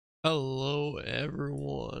Hello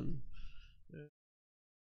everyone.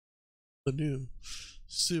 The new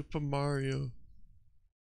Super Mario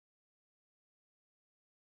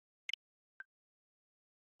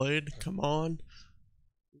played. Come on.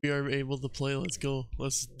 We are able to play. Let's go.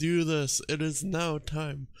 Let's do this. It is now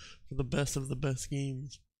time for the best of the best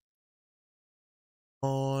games.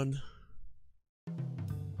 On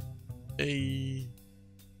a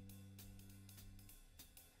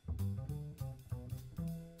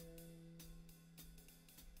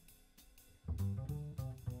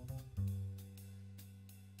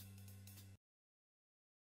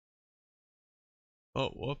oh,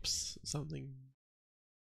 whoops, something.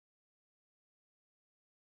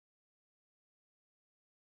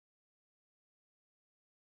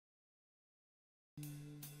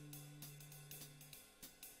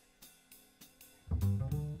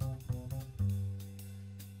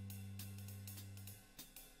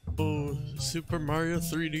 Oh, Super Mario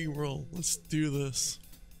 3D World. Let's do this.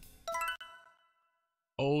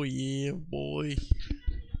 Oh yeah, boy.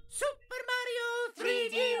 Super Mario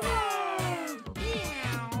 3D World!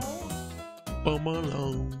 Come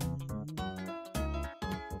along.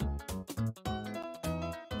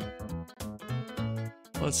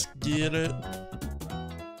 Let's get it.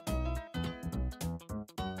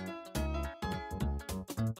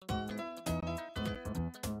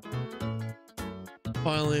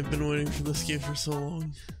 Finally, I've been waiting for this game for so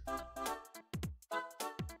long.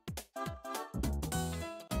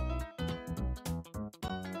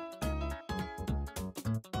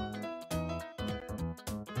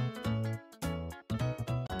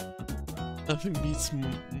 Nothing beats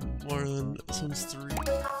more than Sims 3.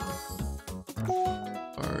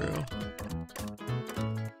 Mario.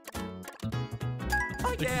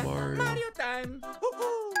 Oh Big yeah, Mario. Mario time!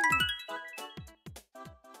 Woohoo!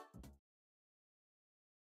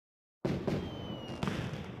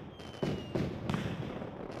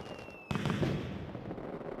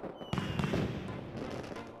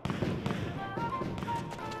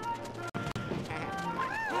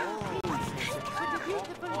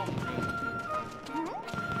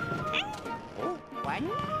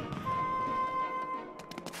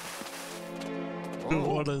 Dude,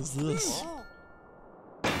 what is this?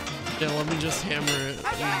 Yeah, let me just hammer it.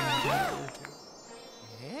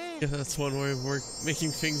 Yeah, that's one way of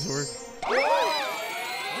making things work.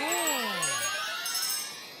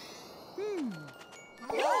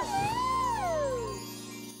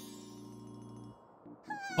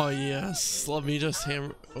 Oh yes, let me just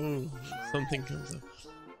hammer. Oh, something comes up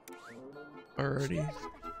already.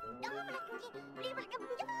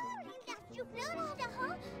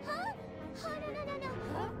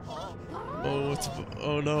 Oh, what's?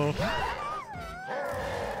 Oh no!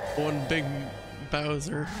 One big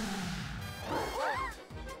Bowser.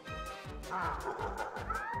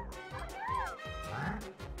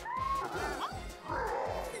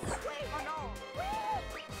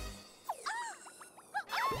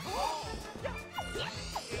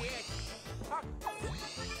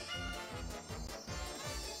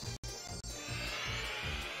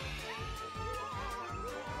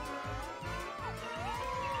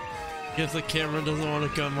 Guess the camera doesn't want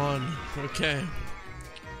to come on. Okay.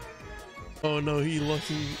 Oh no, he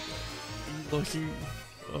looking.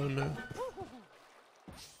 Oh no.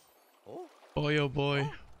 Boy, oh boy.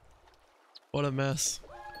 What a mess.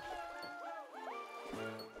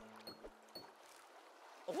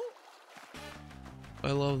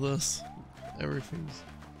 I love this. Everything's.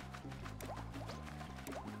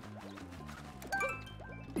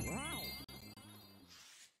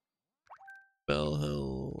 Bell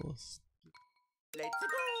Hills. Let's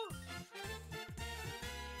go!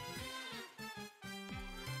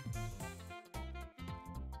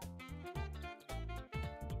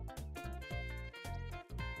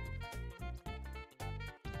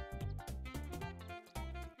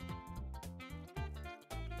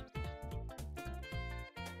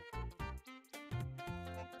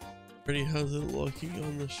 Pretty, how's it looking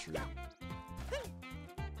on the street?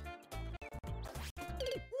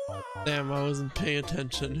 Damn, I wasn't paying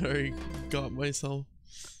attention. I got myself.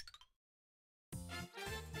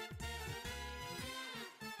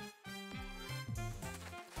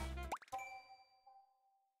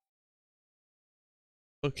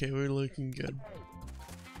 Okay, we're looking good.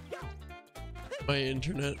 My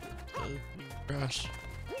internet crashed.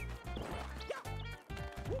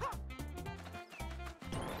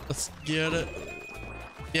 Let's get it.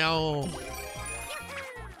 Meow.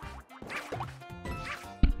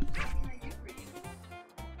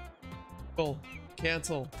 Go.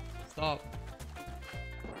 Cancel. Stop.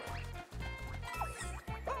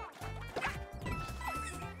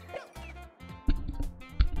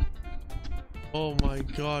 Oh my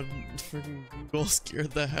god, freaking Google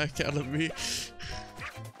scared the heck out of me.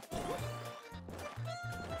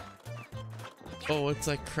 Oh, what's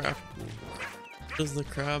that crap? What does the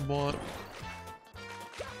crab want?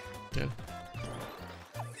 Okay.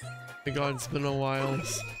 My god, it's been a while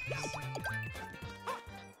since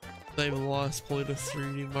I've last played a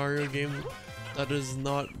 3D Mario game that is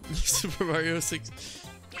not Super Mario 6.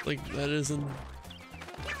 Like, that isn't.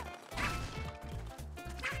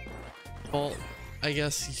 Well, I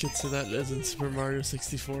guess you could say that isn't Super Mario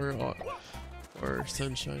 64 or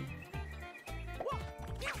Sunshine.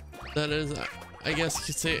 That is, I guess you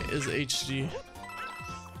could say it is HD.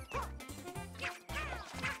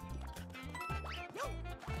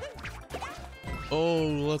 Oh,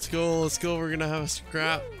 let's go, we're gonna have a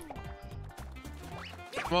scrap.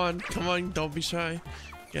 Come on, don't be shy.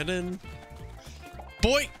 Get in.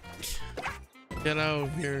 Boy! Get out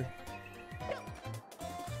of here.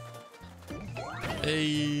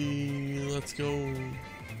 Hey, let's go.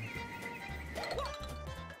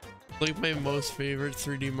 Like my most favorite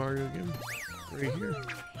 3D Mario game. Right here.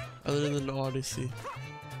 Other than Odyssey.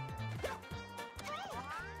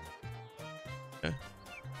 Okay.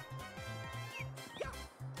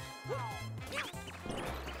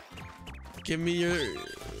 Give me your...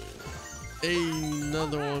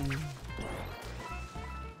 another one.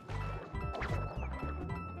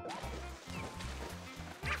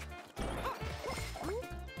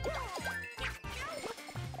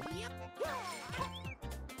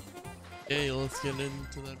 Okay, let's get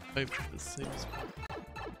into that pipe at the same spot.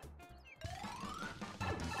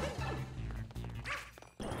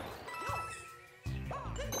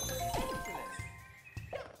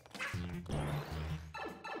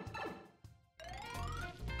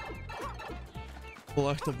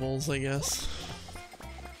 Collectibles, I guess.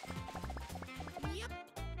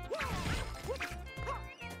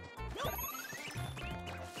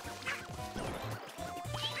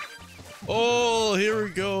 Oh, here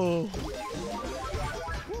we go.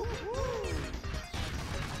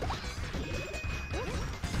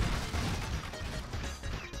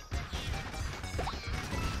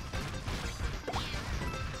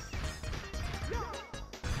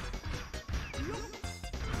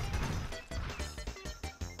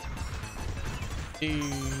 Hey,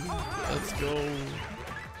 let's go.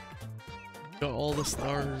 Got all the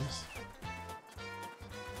stars.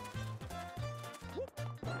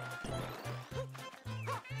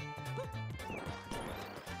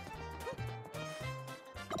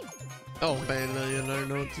 Oh man, you never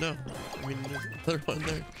know what to know. I mean, there's another one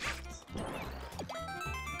there.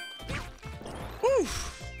 Woo!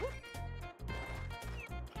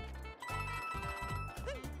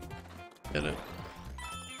 Get it.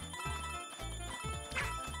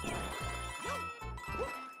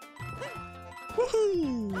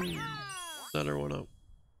 Woohoo! Another one up.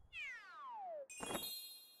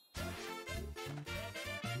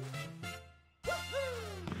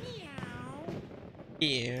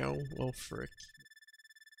 Meow. Oh frick.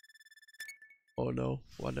 Oh no,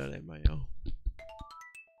 what did I meow?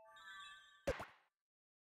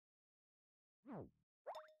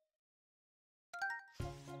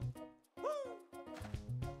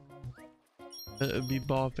 It'd be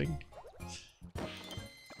bopping.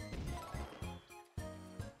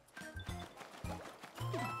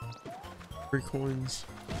 3 coins.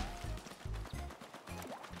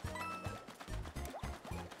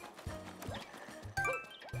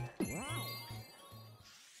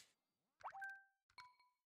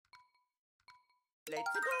 Let's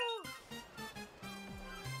go.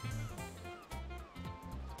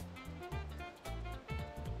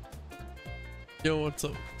 Yo, what's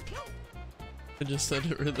up? I just said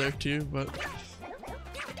it right there too, but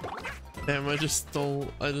damn, I just oofed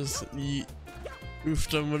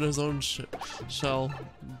him with his own shell.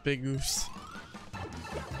 Big oofs.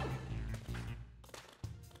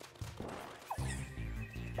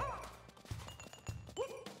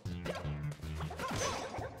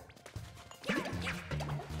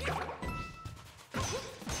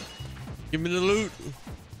 Give me the loot.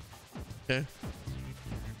 Okay.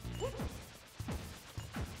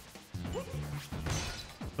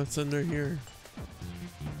 What's under here?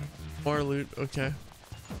 More loot. Okay.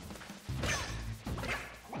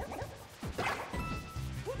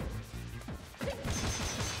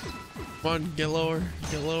 Come on, get lower.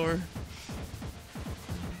 Get lower.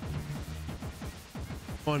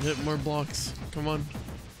 Come on, hit more blocks. Come on.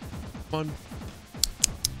 Come on.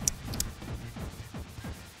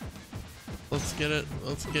 Let's get it.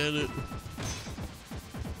 Let's get it.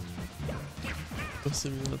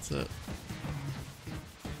 Assuming that's it.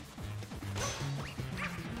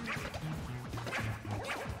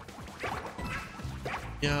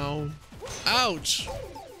 Yow. Ouch!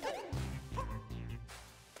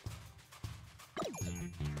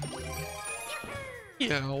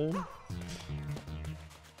 Yow.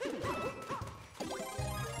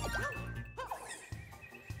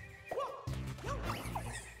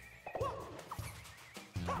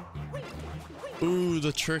 Ooh,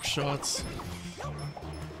 the trick shots.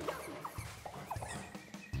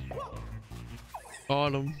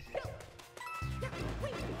 Got him.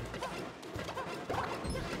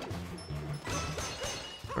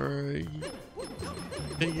 Alright.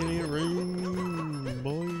 Taking it ring,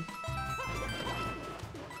 boy.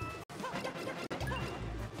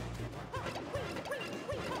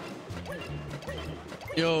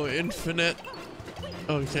 Yo, infinite.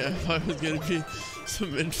 Okay, I thought it was gonna be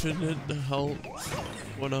some infinite health.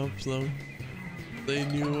 What up, though? They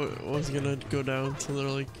knew it was gonna go down, so they're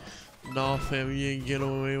like, nah, fam, you ain't get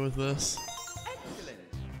away with this.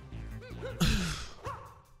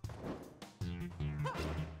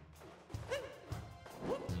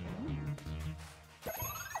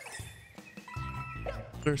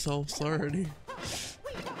 Ourselves already.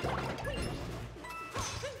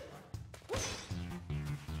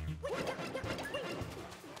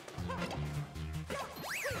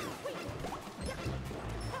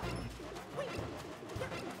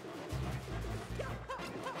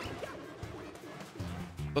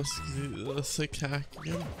 Let's sick hack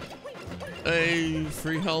again. Hey,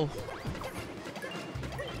 free health.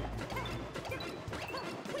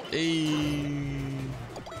 Hey.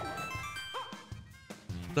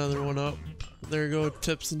 Another one up. There you go,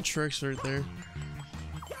 tips and tricks right there.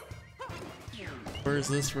 Where's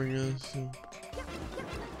this ring is?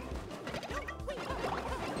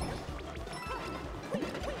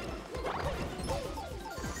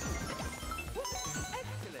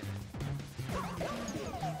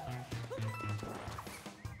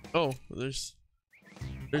 Oh, there's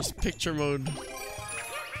picture mode.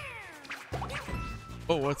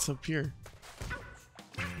 Oh, what's up here?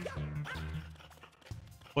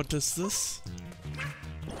 What is this?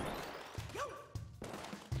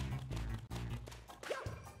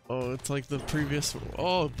 Oh, it's like the previous.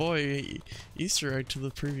 Oh boy, Easter egg to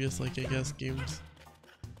the previous, like, I guess, games.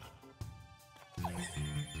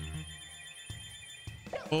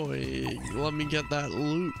 Boy, let me get that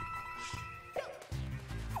loot.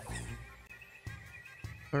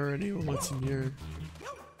 Already, what's in here?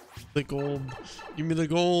 The gold. Give me the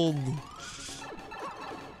gold.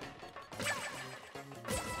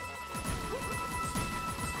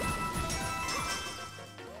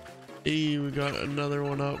 Hey, we got another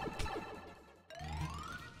one up.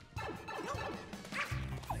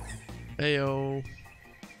 Heyo.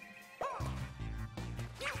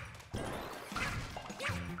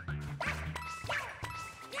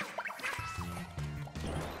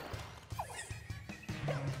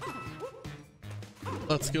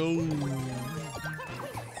 Let's go.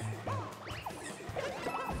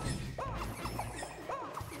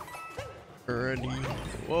 Already.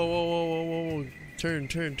 Whoa, whoa, whoa, whoa, whoa. Turn,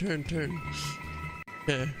 turn, turn, turn.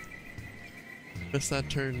 Okay. Missed that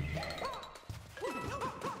turn.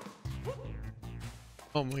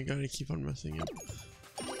 Oh my god, I keep on messing up.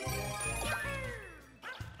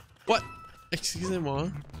 What? Excusez-moi.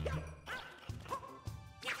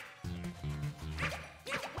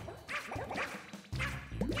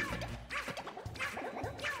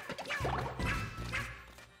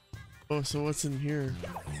 Oh, so what's in here?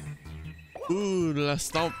 Ooh, la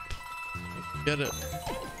stomp. Get it.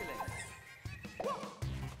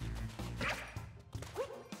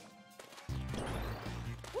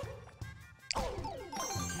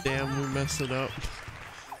 Damn, we messed it up.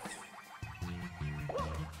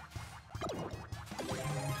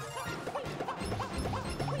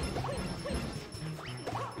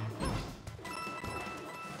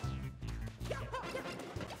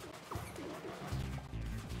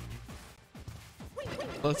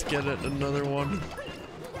 Let's get it, another one.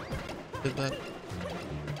 Did that.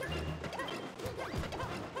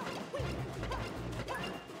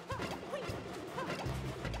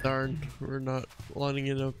 Darn, we're not lining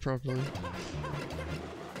it up properly.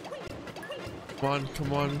 Come on,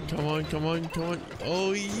 come on, come on, come on, come on.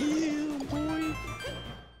 Oh yeah, boy.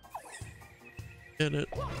 Get it.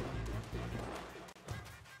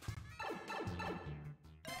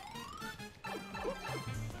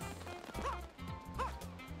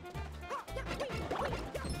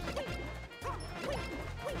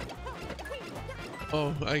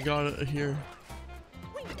 Oh, I got it here.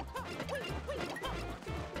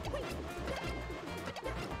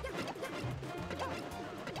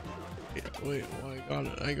 Wait, oh, I got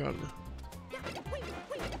it, I got it.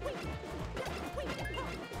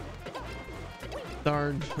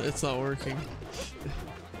 Darn, it's not working.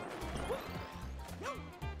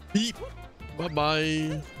 Beep.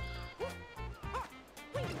 Bye-bye.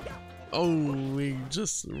 Oh, we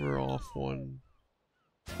just were off one.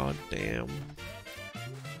 God damn.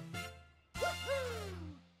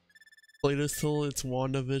 Play this till it's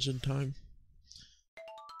WandaVision time.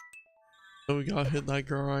 So we gotta hit that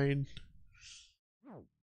grind.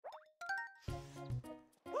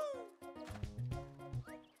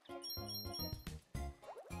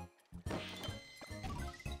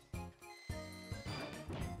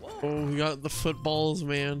 Oh, we got the footballs,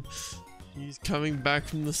 man. He's coming back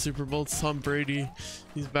from the Super Bowl. It's Tom Brady.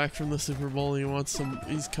 He's back from the Super Bowl. He wants some.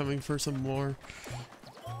 He's coming for some more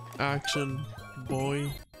action,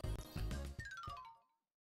 boy.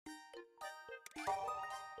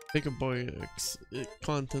 Pick a boy.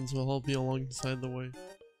 Contents will help you alongside the way.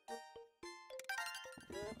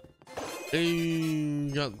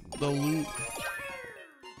 Hey, got the loot.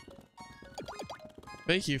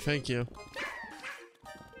 Thank you, thank you.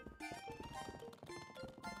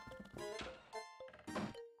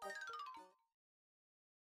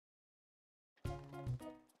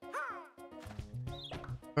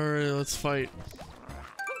 Alright, let's fight.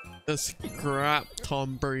 Let's scrap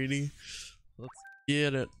Tom Brady. Let's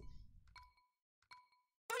get it.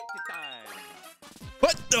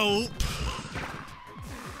 What? Nope.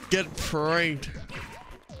 Get pranked.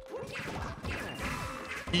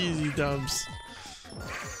 Easy dubs.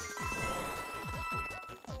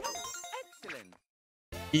 Excellent.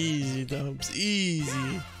 Easy dubs.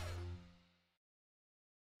 Easy.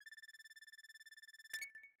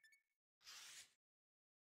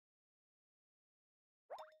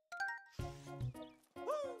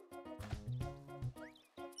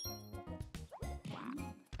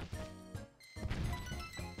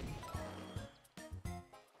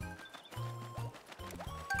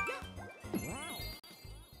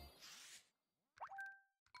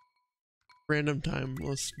 Random time.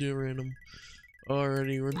 Let's do random.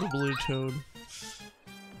 Alrighty, we're the blue toad.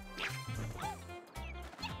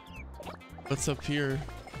 What's up here?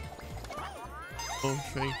 Oh,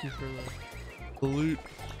 thank you for the loot.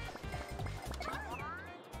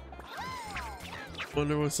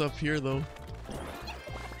 Wonder what's up here though.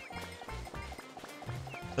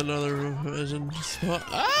 Another vision spot.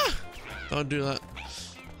 Ah! Don't do that.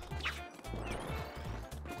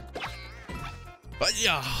 But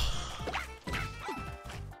yeah.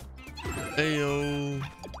 Ayo.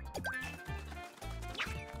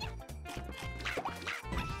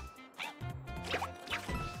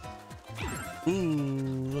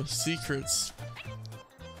 Ooh, secrets.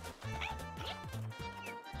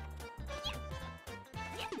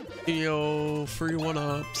 Yo, free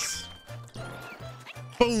one-ups.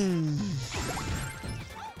 Boom.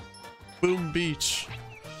 Boom beach.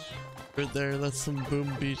 Right there, that's some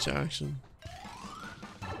boom beach action.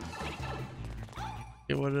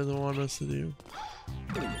 Okay, what do they want us to do?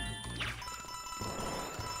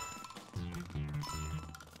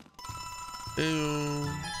 Ew.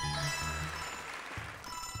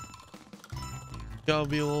 Gotta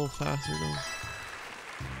be a little faster though.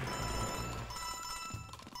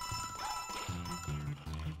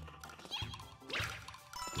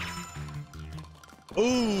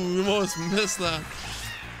 Oh, you almost missed that.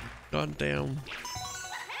 God damn.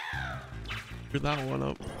 Screw that one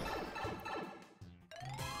up.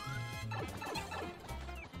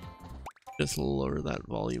 Just lower that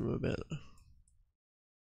volume a bit.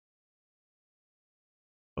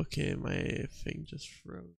 Okay, my thing just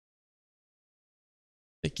froze.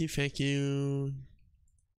 Thank you, thank you.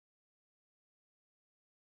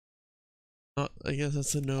 Oh, I guess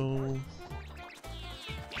that's a no.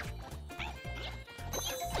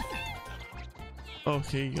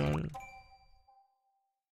 Okay, got it.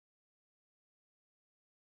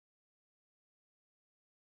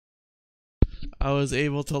 I was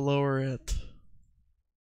able to lower it.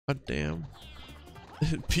 God damn.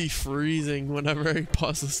 It'd be freezing whenever I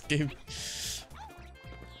pause this game.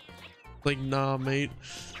 Like, nah, mate.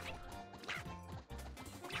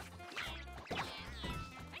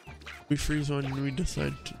 We freeze when we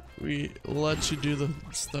decide to. We let you do the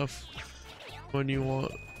stuff when you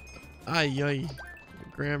want. Ay, ay.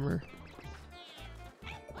 Grammar.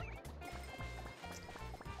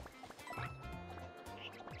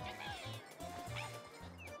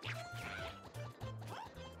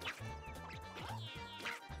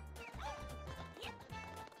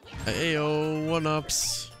 Ayo,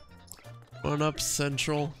 one-ups. One-up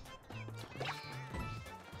central.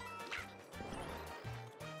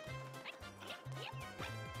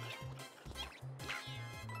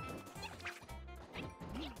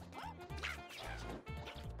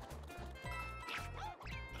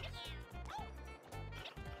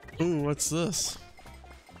 Ooh, what's this?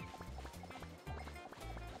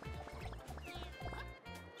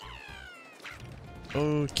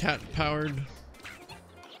 Oh, cat powered.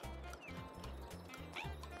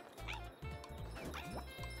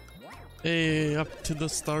 Hey, up to the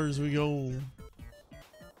stars we go.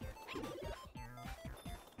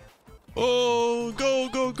 Oh, go,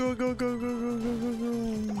 go, go, go, go, go, go, go, go,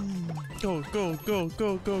 go. Go, go, go,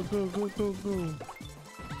 go, go, go, go, go.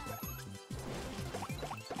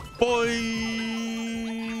 Boy!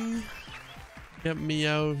 Get me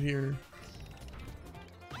out of here.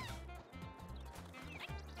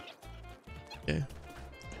 Okay.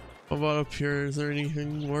 What about up here? Is there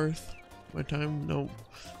anything worth my time? Nope.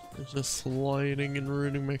 It's just sliding and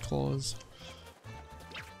ruining my claws.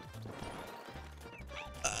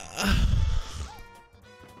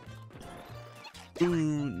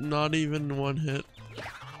 Ooh, not even one hit.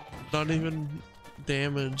 Not even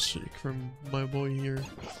damage from my boy here.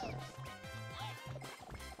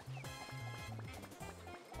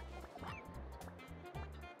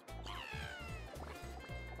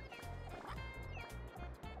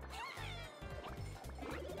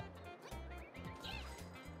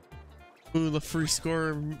 Ooh, the free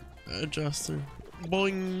score adjuster.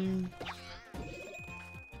 Boing!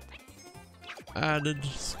 Added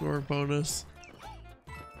score bonus.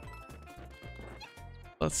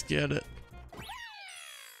 Let's get it.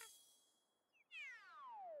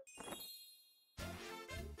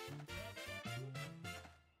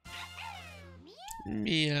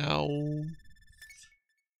 Meow.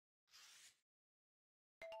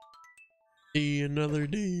 Hey, another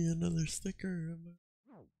day, another sticker.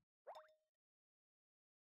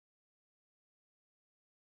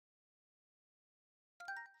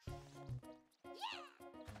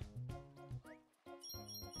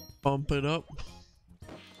 Bump it up.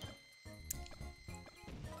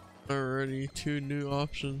 Already 2 new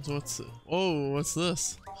options. What's it? Oh, what's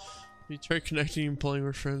this? You try connecting and playing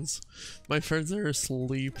with friends. My friends are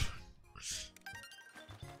asleep.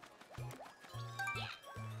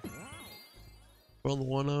 Roll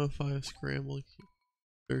 1 out of 5 scrambling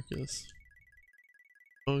circus.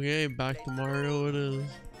 Okay, back to Mario it is.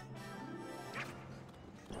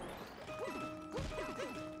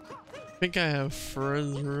 I think I have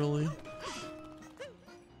friends really.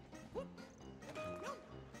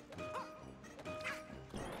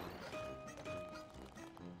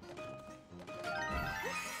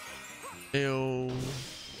 Ew.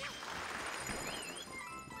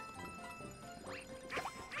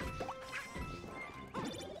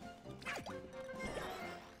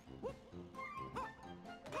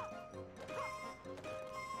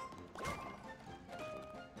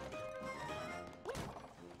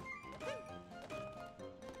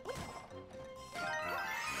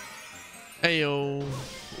 Ayo.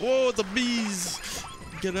 Whoa, the bees!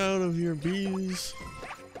 Get out of here, bees.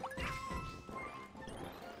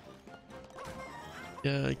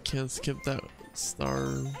 Yeah, I can't skip that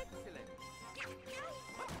star.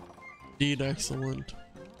 Indeed, excellent.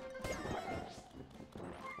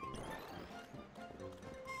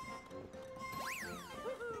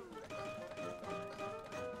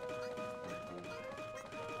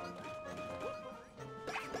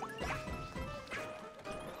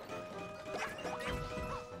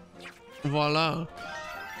 Voila.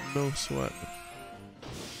 No sweat.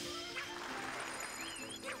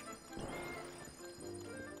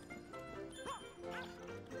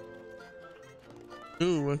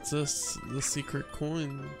 Ooh, what's this? The secret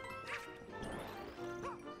coin.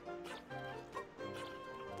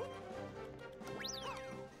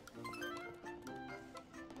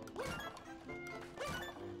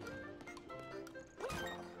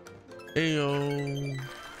 Ayo.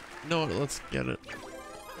 No, let's get it.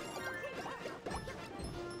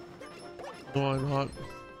 Why not?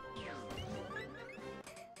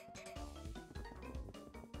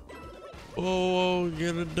 Oh,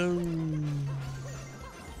 get it done.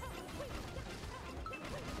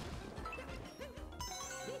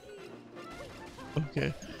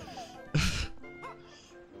 Okay.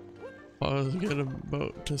 I was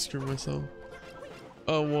about to screw myself.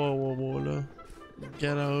 Oh, whoa, whoa, whoa, no.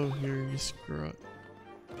 Get out of here, you screw.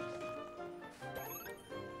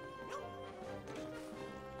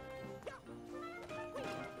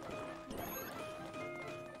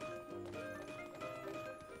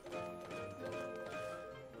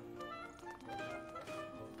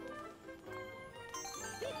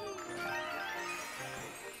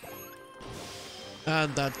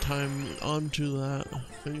 Add that time onto that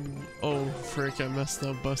thing. Oh frick, I messed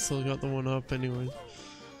up, but I still got the one up anyway.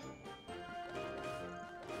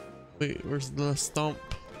 Wait, where's the stomp?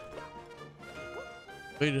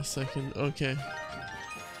 Wait a second, okay.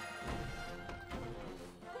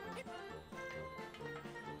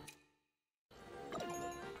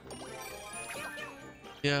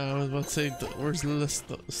 Yeah, I was about to say, where's the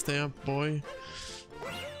stamp, boy?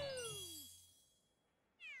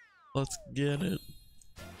 Let's get it.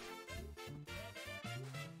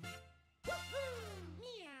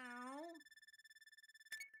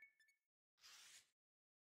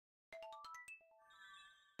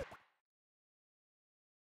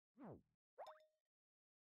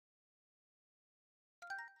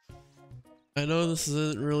 I know this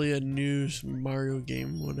isn't really a new Mario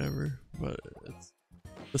game, whatever, but it's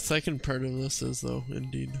the second part of this is though,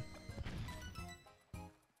 indeed.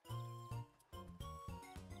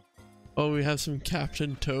 Oh, we have some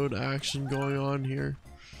Captain Toad action going on here.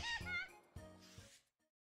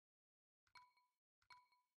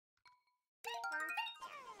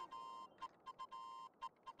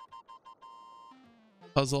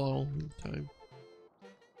 Puzzle all the time.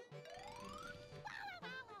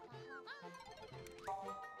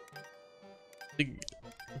 I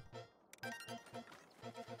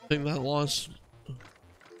think that launched.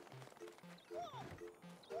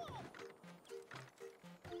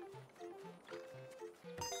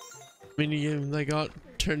 Minigame that got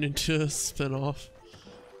turned into a spin-off.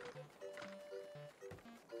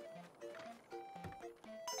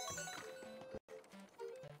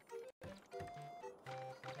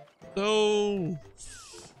 No!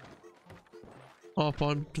 Hop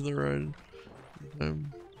on to the right.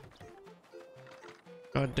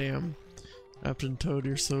 God damn. Captain Toad,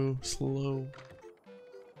 you're so slow.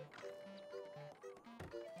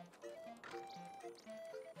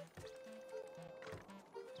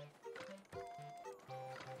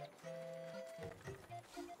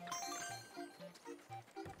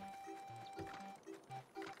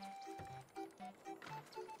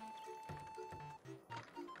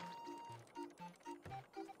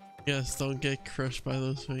 Yes, don't get crushed by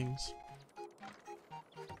those things.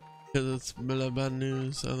 Because it's bad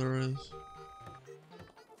news otherwise.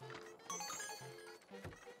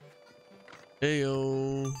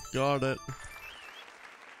 Heyo, got it.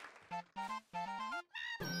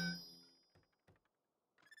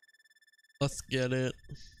 Let's get it.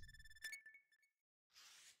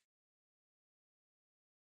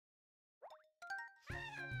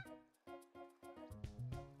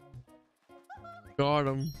 Got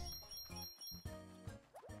him.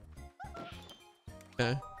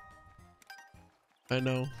 Okay. I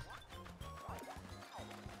know.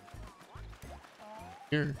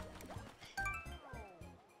 Here.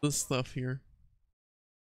 This stuff here.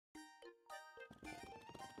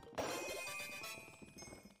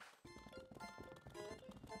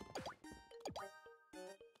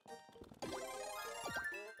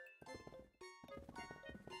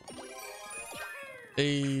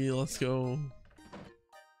 Hey, let's go.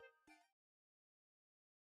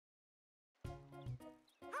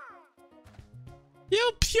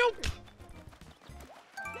 Yup, yup.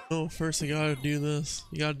 Oh, first I gotta do this.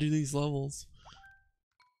 You gotta do these levels.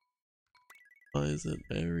 Why is it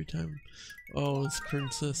every time? Oh, it's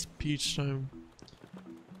Princess Peach time.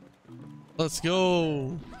 Let's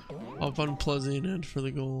go. Hop on Pleasant End for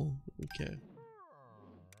the goal. Okay.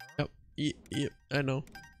 Yep. Yep. I know.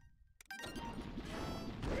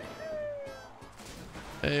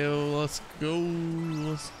 Hey, let's go.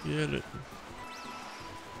 Let's get it.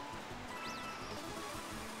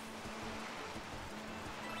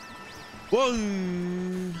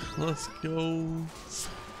 One. Let's go.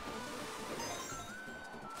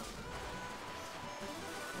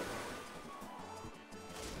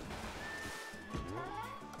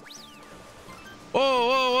 Whoa,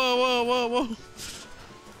 whoa, whoa, whoa, whoa, whoa.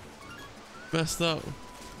 Messed up.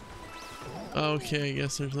 Okay, I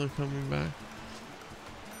guess there's no coming back.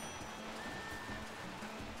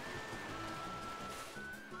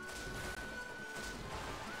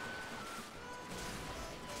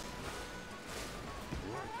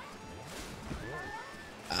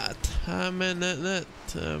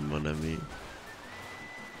 Mon ami.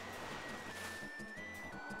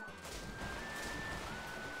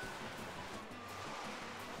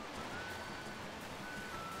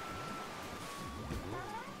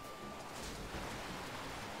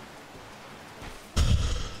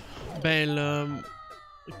 Ben,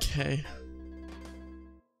 okay.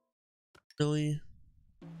 Really?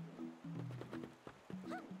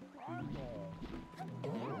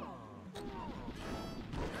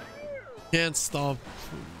 Can't stop.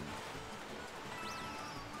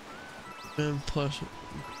 And plush.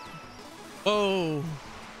 Oh.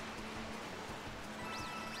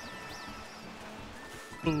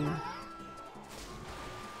 Ooh.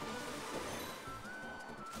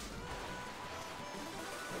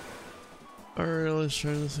 Alright, let's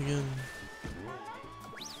try this again.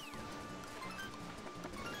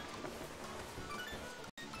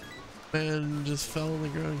 And just fell on the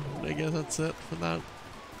ground. I guess that's it for that.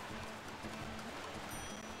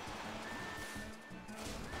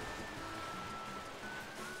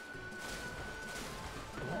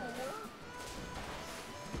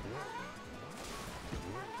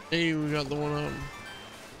 Hey, we got the one out.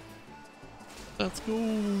 Let's go.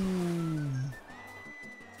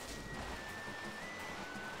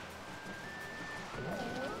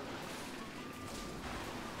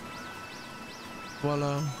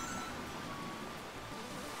 Voila.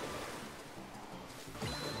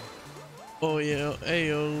 Oh yeah,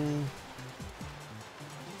 ayo.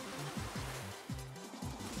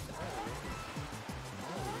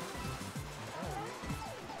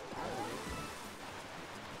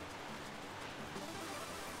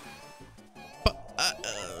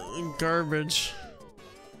 Garbage.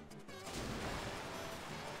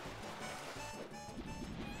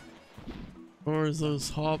 Or is those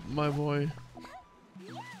hop, my boy?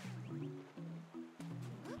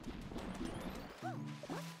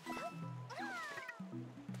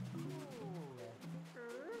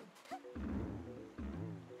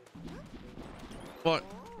 What?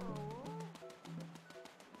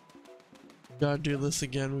 Gotta do this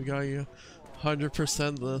again. We got you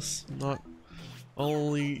 100% this, not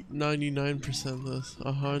only 99% this.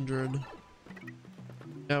 100.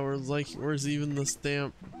 Yeah, we're like, where's even the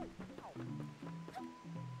stamp?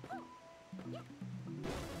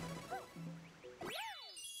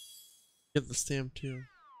 Get the stamp too.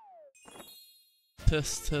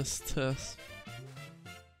 Test, test, test.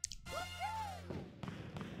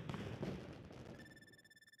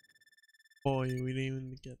 Boy, we didn't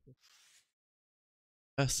even get the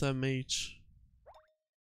SMH.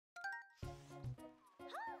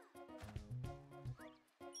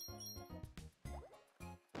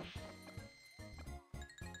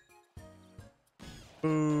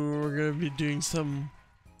 Ooh, we're gonna be doing some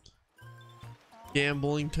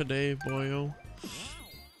gambling today, boyo.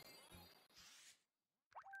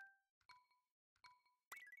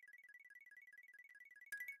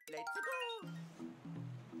 Let's go.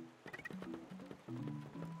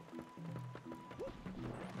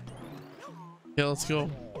 Yeah, let's go.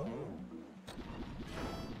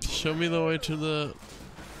 Show me the way to the...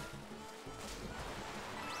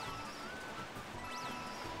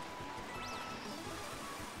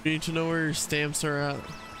 You need to know where your stamps are at.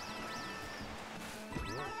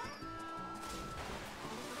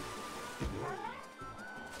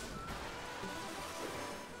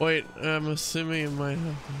 Wait, I'm assuming it might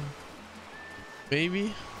have...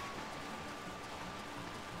 Maybe?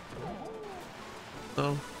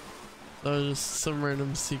 No. That was just some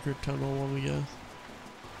random secret tunnel, let me guess.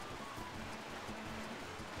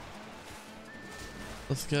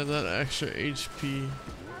 Let's get that extra HP.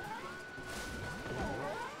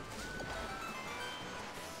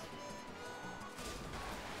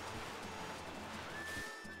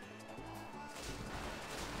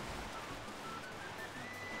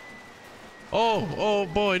 Oh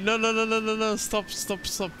boy, no, stop.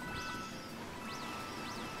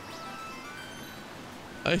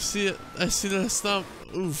 I see it, I see that stump.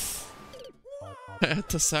 Oof. I had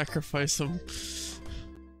to sacrifice him.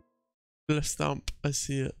 The stump, I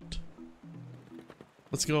see it.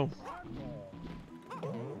 Let's go.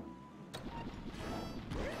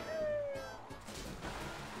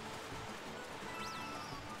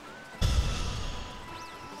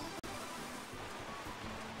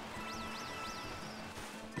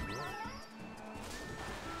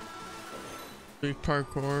 Big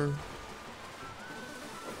parkour.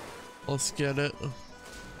 Let's get it.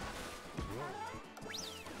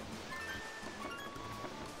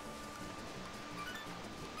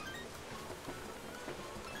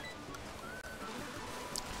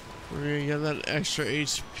 We're gonna get that extra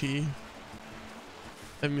HP.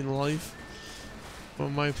 I mean life.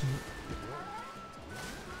 On my...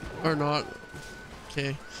 Or not.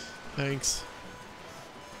 Okay. Thanks.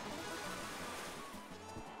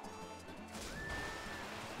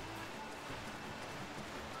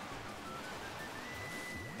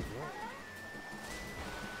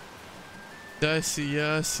 Yeah, I see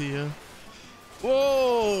ya, I see ya.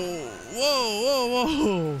 Whoa!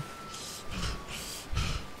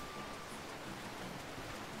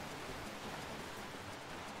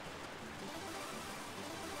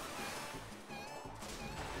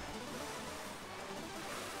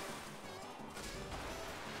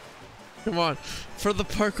 Come on, for the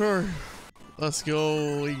parkour. Let's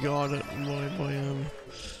go, we got it, boy.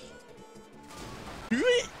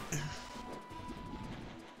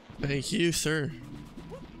 Thank you, sir.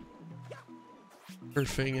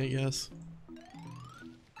 Surfing, I guess.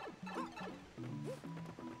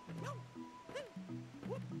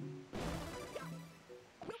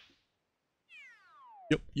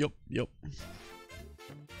 Yep.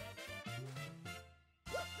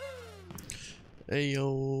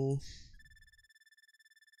 Ayo.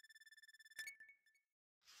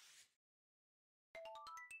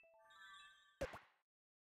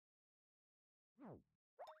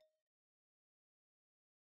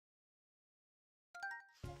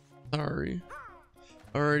 Sorry.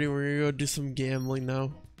 Alrighty, we're gonna go do some gambling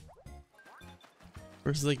now.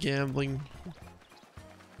 Where's the gambling?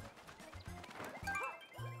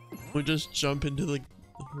 We just jump into the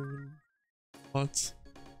pots.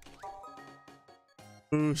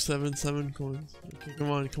 Ooh, 7 coins. Okay, come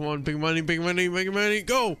on, big money,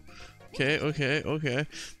 go! Okay.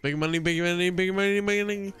 Big money.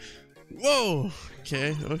 Whoa!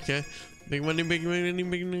 Okay. Big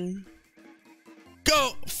money.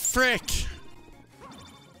 Go! Frick!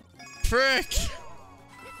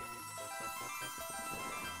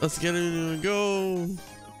 Let's get it, go!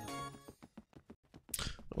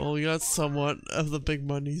 Well, we got somewhat of the big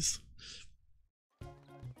monies.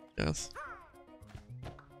 Yes.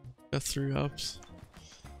 Got 3 ups.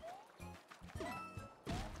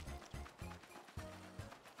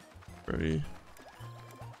 Ready.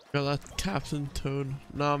 Got that Captain Toad.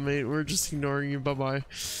 Nah, mate, we're just ignoring you. Bye-bye.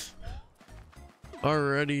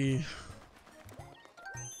 Alrighty.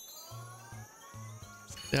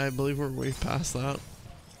 Yeah, I believe we're way past that.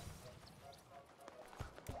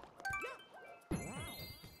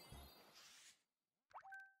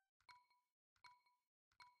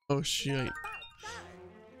 Oh shit.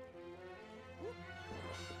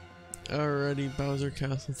 Alrighty, Bowser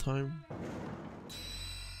Castle time.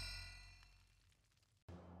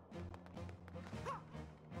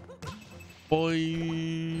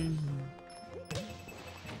 Boy.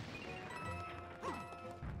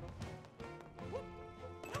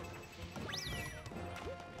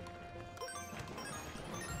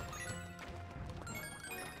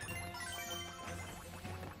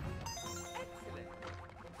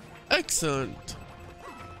 Excellent.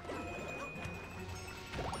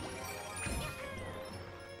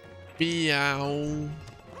 Meow.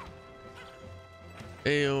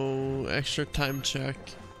 Ayo, extra time check.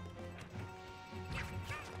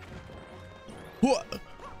 What?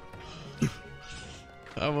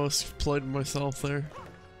 I almost played myself there.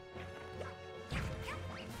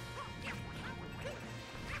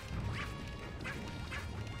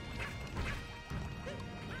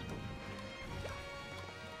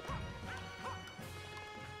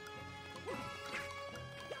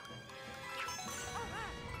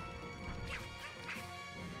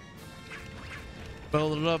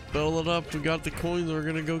 Build it up. We got the coins. We're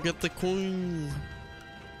gonna go get the coins.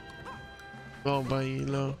 Oh, bye, you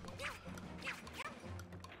know.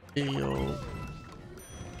 Yo.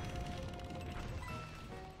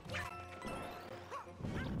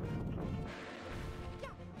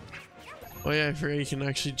 Oh yeah, I forgot you can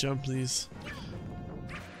actually jump these.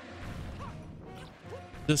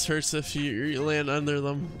 This hurts if you land under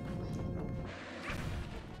them.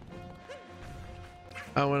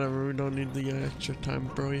 Oh, whatever, we don't need the extra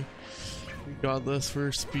time, bro. We got this for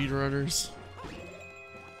speedrunners.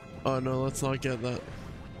 Oh no, let's not get that.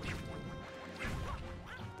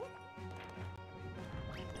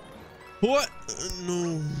 What?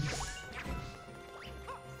 No.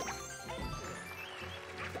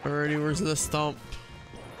 Alrighty, where's the stomp?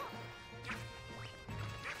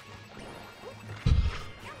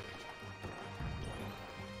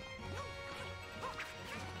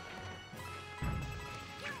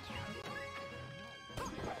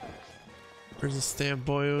 Where's the stamp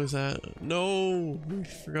boyos at? No! We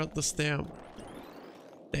forgot the stamp.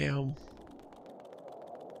 Damn.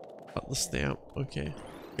 Got the stamp. Okay.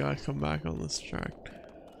 Gotta come back on this track.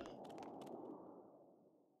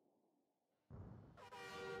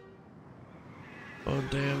 Oh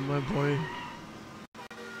damn, my boy.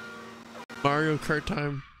 Mario Kart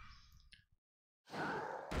time.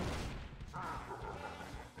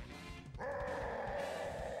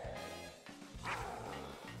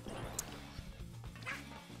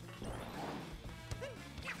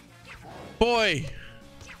 Boy!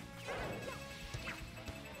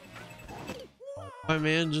 My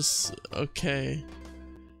man just... okay.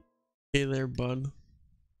 Hey there, bud.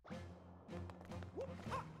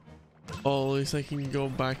 Oh, at least I can go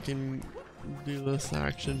back and do this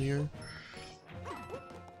action here.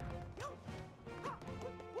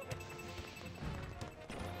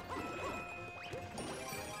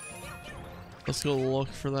 Let's go look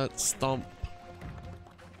for that stump.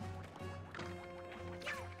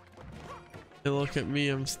 Hey, look at me,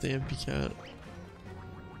 I'm Stampy Cat.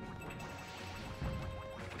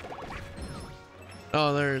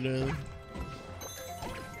 Oh, there it is.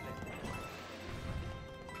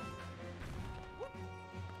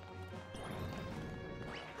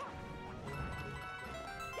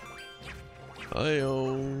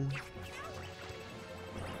 Ayo.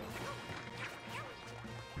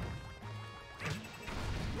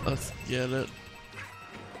 Let's get it.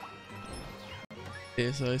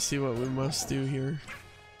 Okay, so I see what we must do here.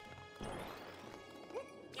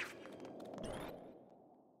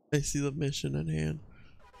 I see the mission at hand.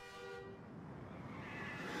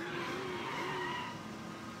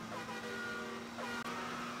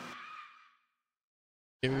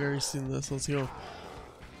 Okay, we already seen this. Let's go.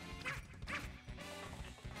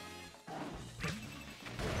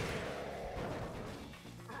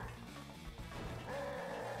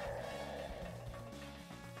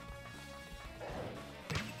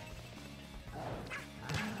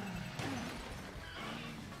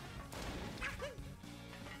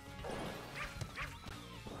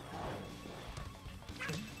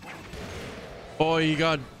 Oh, you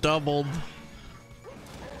got doubled.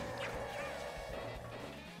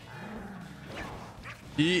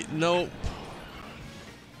 Nope.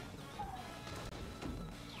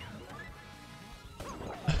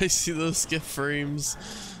 I see those skip frames.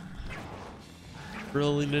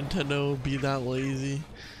 Really, Nintendo be that lazy?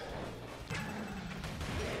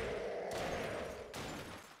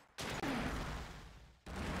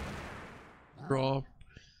 Drop.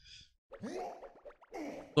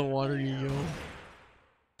 The water you go.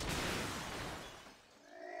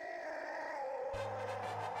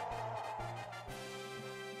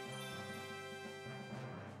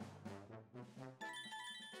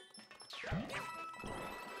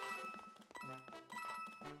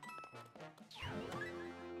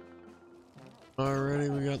 Alrighty,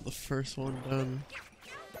 we got the first one done.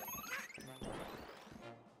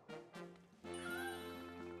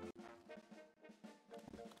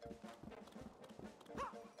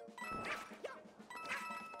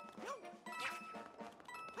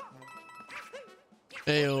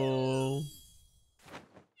 Ayo.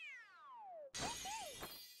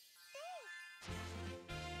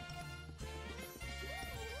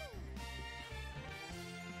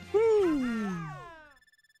 Woo.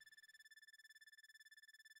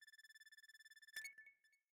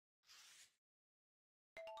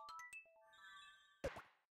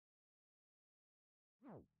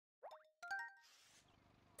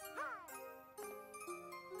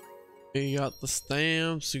 You got the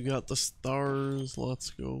stamps, you got the stars, let's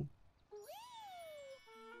go.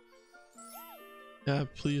 Yeah,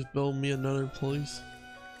 please build me another place.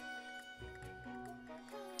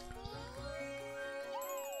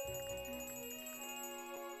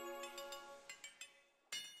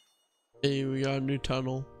 Hey, we got a new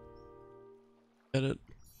tunnel. Get it.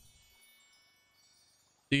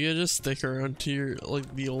 Do you just stick around to your,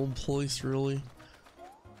 like, the old place, really?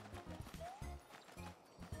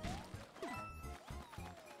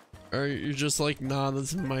 Or you're just like, nah,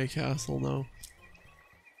 this is my castle now.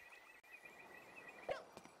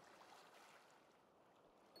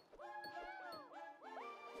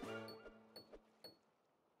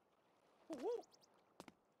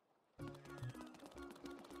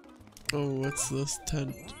 Oh, what's this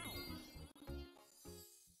tent?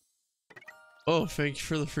 Oh, thank you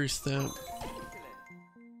for the free stamp.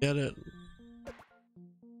 Get it.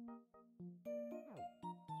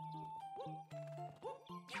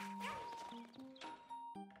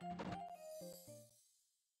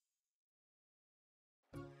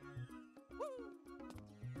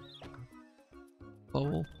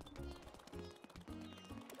 Level.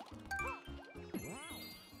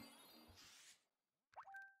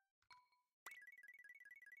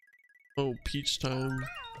 Oh, peach time.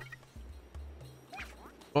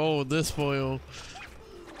 Oh, this boy.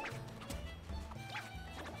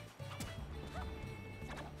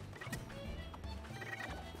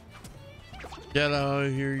 Get out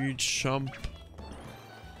of here, you chump.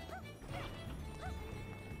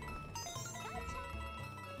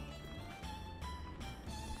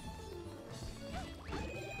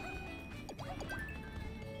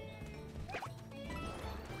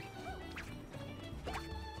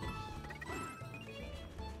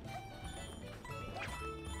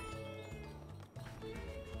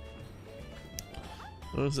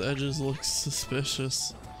 Those edges look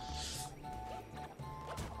suspicious.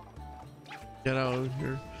 Get out of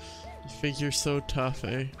here. You think you're so tough,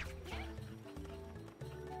 eh?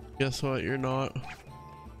 Guess what? You're not.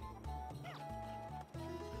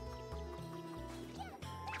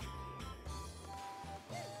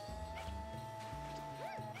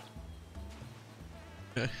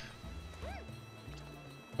 Okay.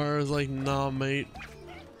 I was like, nah, mate.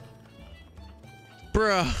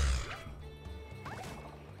 Bruh.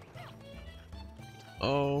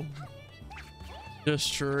 Oh. Just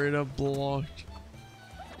straight up blocked.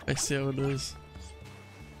 I see how it is.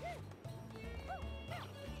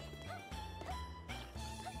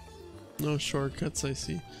 No shortcuts, I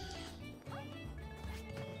see.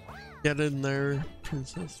 Get in there,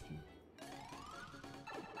 Princess.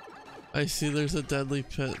 I see there's a deadly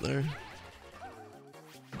pit there.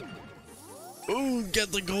 Ooh,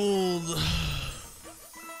 get the gold!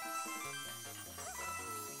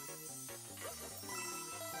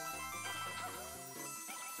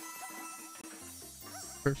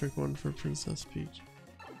 Perfect one for Princess Peach.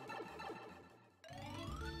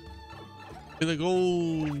 Get the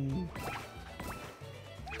gold!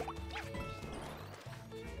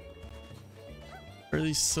 Are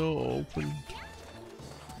these so open?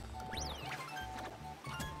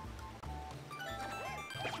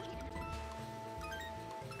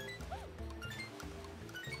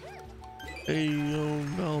 Hey yo,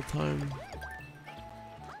 bell time.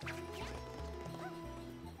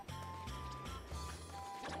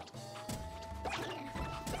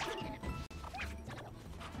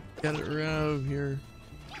 Get it right out of here,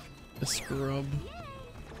 a scrub.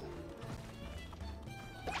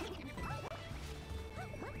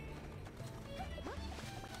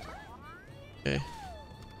 Okay.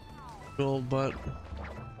 Cool, but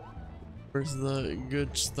where's the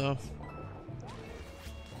good stuff?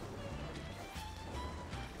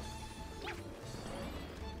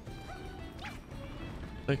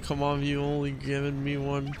 Like, come on, you only given me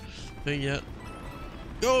one thing yet.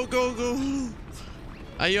 Go, go, go!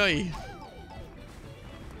 Ay, ay.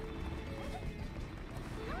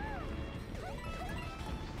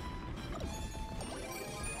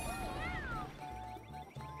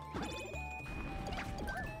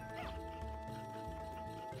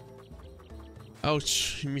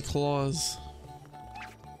 Ouch, me claws.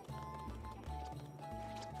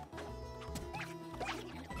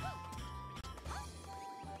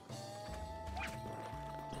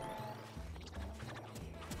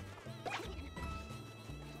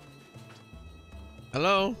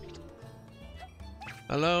 Hello?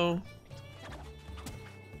 Hello?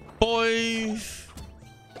 Boys!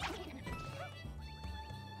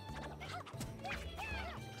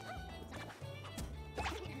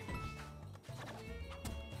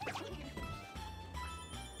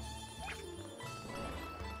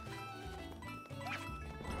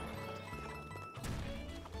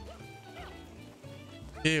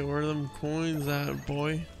 Hey, where are them coins at,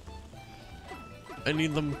 boy? I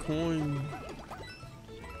need them coins.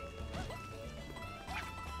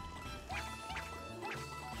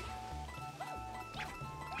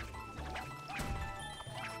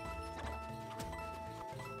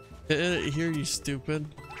 Hit it here, you stupid.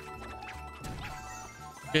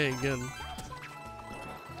 Okay, good.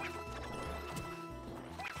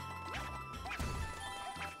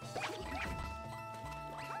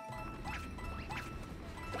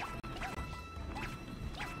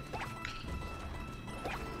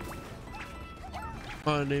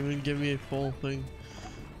 Oh, didn't even give me a full thing.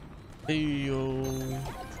 Hey yo.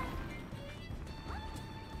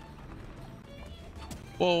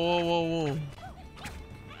 Whoa, whoa, whoa, whoa.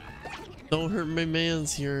 Don't hurt my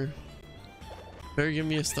mans here. Better give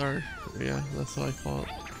me a star. Yeah, that's what I thought.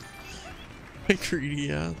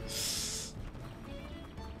 Greedy ass.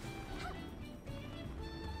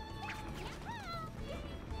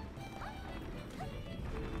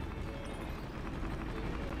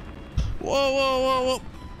 Whoa, whoa, whoa, whoa.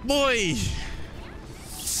 Boy!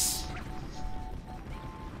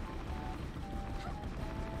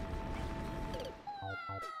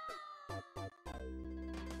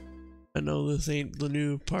 I know this ain't the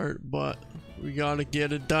new part, but we gotta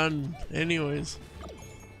get it done anyways.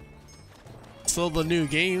 Still the new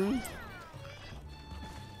game.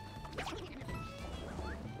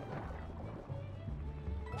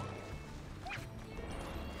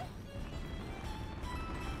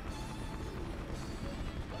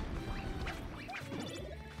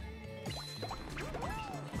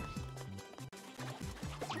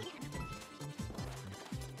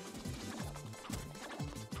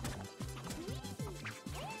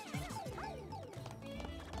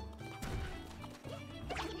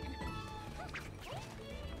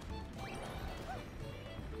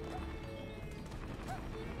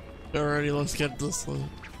 Alrighty, let's get this one.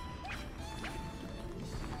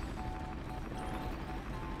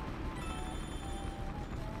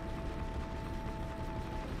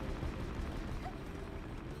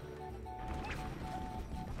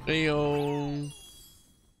 Heyo.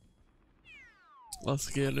 Let's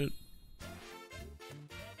get it.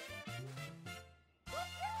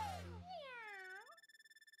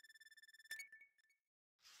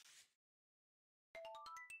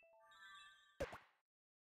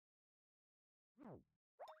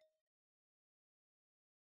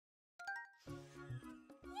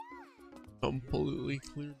 Completely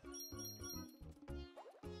clear.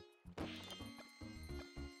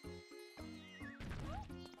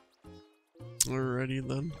 We're ready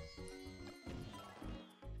then.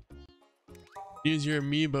 Use your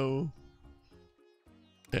amiibo.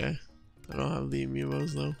 Okay. I don't have the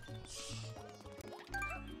amiibos though.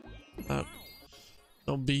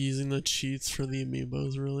 I'll be using the cheats for the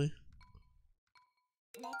amiibos really.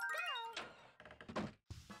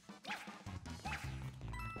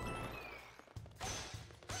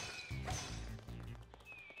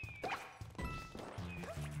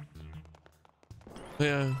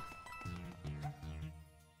 Yeah.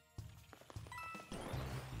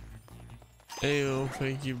 Ayo,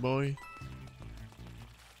 thank you, boy.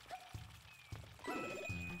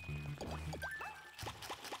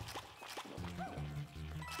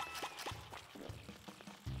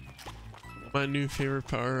 My new favorite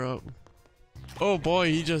power up. Oh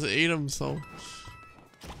boy, he just ate himself.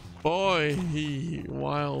 Boy, he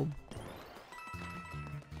wild.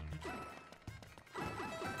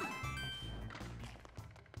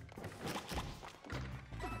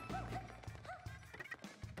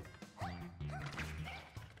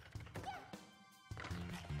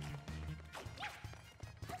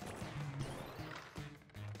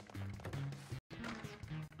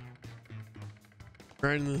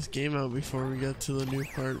 Grinding this game out before we get to the new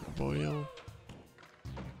part, boyo.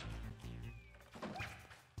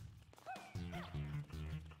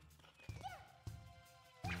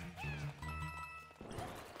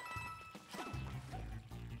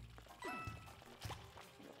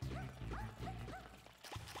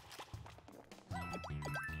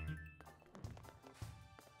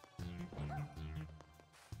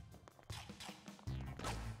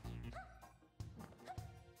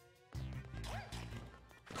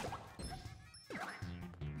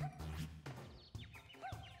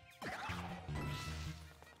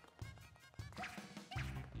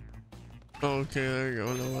 Oh, okay, there you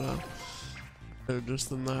go. No, no. They're just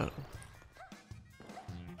in that.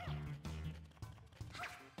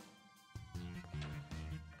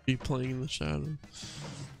 Be playing in the shadow.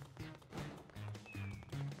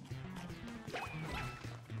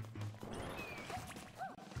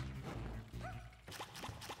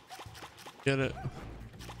 Get it.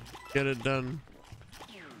 Get it done.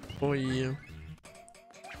 Oh yeah.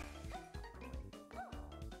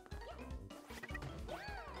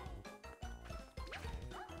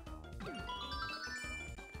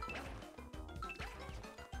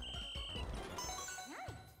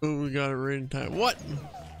 Oh, we got it right in time. What?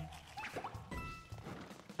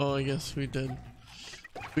 Oh, I guess we did.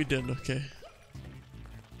 We did, okay.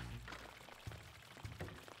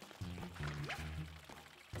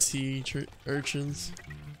 Sea urchins.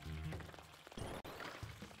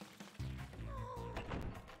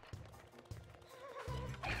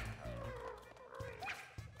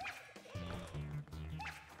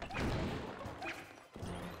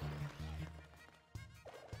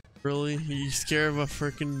 Really? You scared of a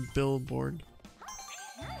freaking billboard?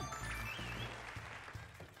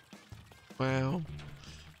 Wow.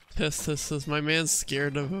 This. My man's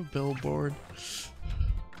scared of a billboard.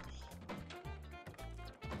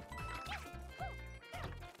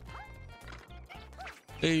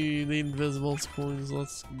 Hey, the invisible coins,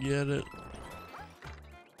 let's get it.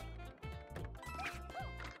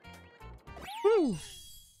 Woo!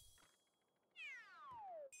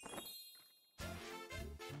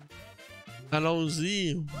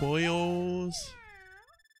 TellJe, boyos.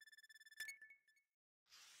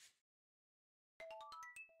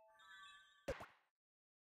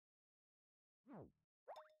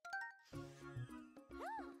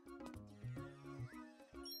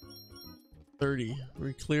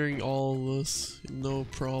 We're clearing all of this, no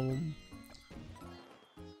problem.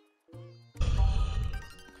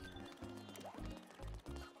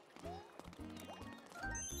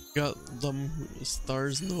 Got them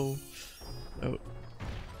stars, no out.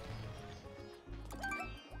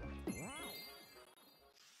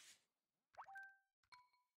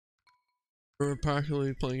 We're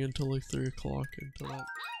practically playing until like 3 o'clock until that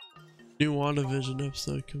new WandaVision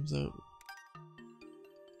episode comes out.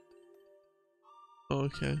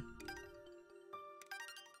 Okay.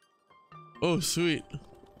 Oh, sweet.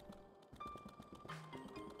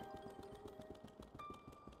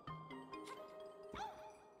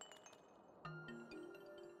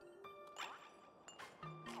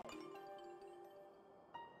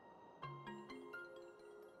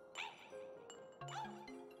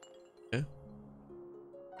 Okay.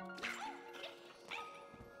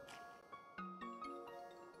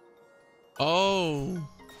 Oh.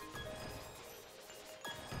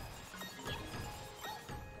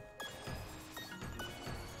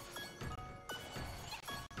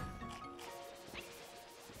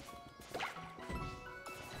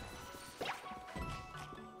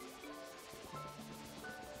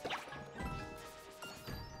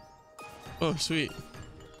 Oh, sweet.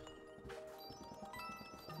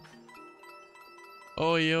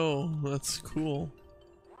 Oh, yo, that's cool.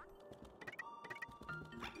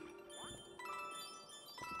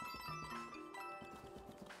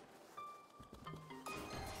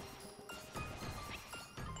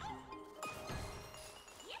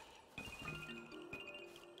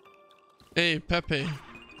 Hey, Pepe.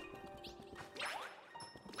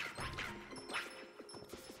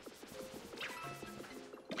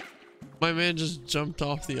 My man just jumped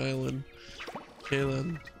off the island.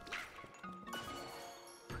 Kalen.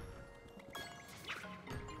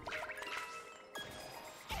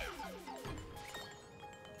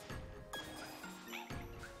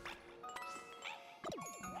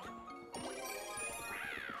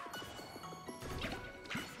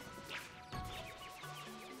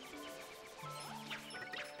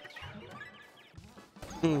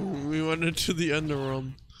 Ooh, we went into the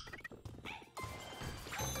underworld.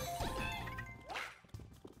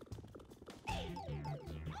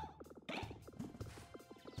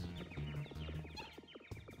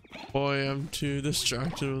 Boy, I'm too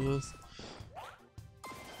distracted with this.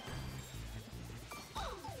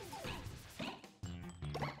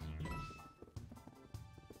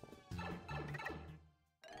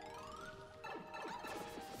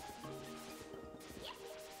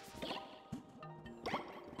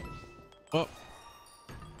 Oh.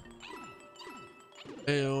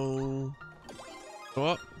 Ayo. Go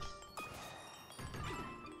up.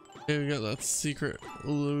 Hey, we got that secret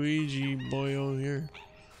Luigi boy over here.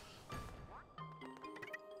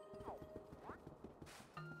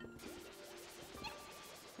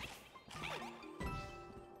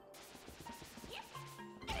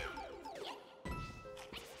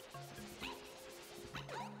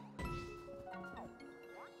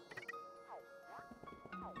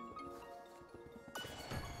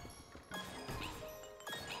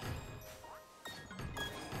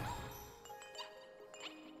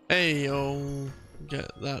 Hey, yo.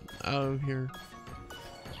 Get that out of here.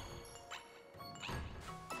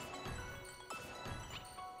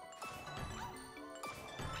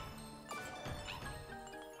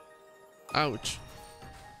 Ouch.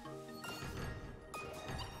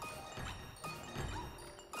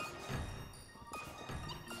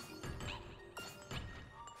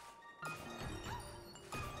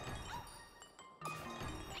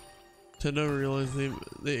 Nintendo realized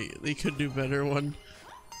they could do better one.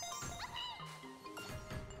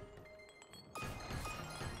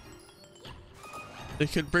 They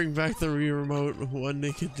could bring back the Wii remote when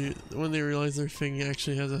they could do when they realize their thing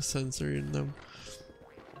actually has a sensor in them.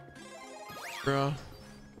 Bruh.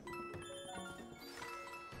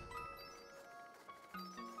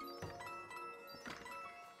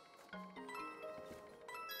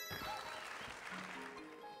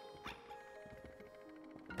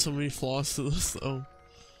 So many flaws to this though.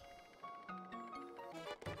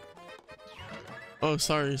 Oh,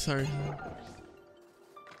 sorry.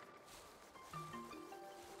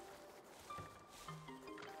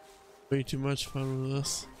 Way too much fun with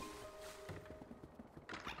this.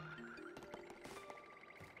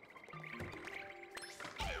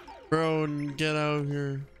 Bro, get out of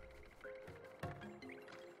here.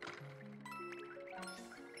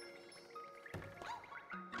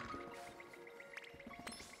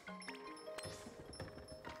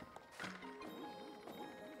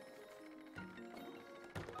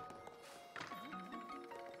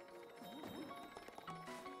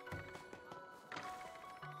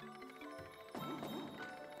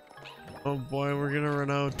 Oh boy, we're gonna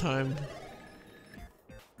run out of time.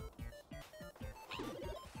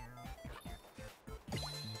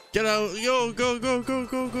 Get out! Yo, go! Go!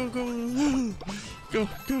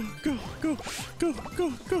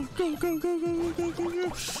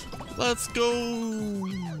 Let's go!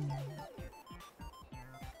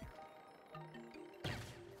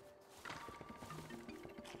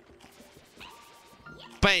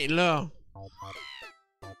 背了。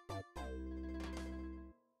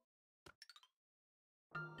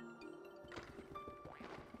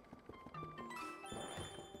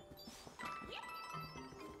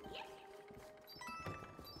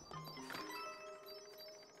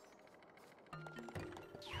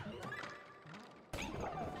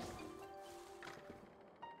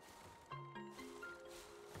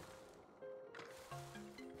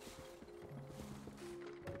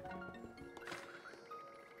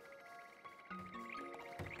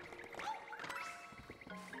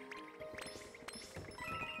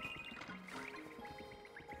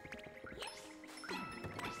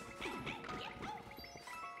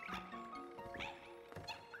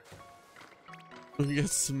We get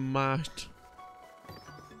smacked.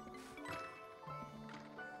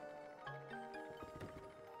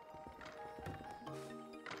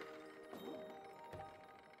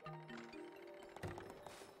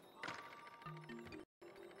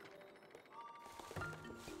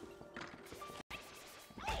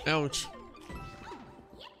 Ouch.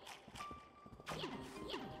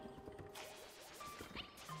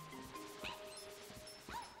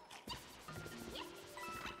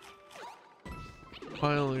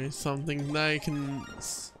 Finally, something that I can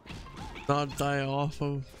not die off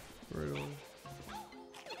of right away.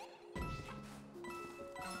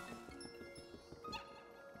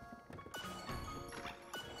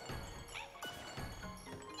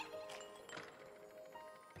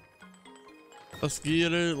 Let's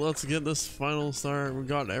get it. Let's get this final star. We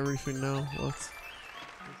got everything now. Let's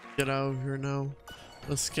get out of here now.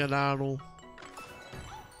 Let's skedaddle.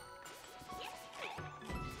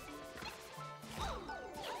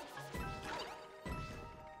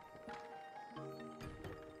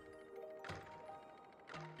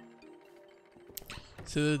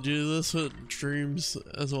 So they do this with Dreams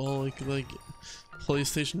as well, like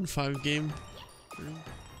PlayStation 5 game.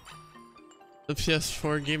 The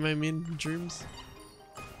PS4 game, I mean, Dreams.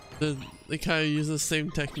 They kind of use the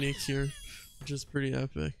same technique here, which is pretty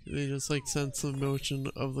epic. They just like sense the motion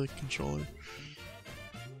of the controller.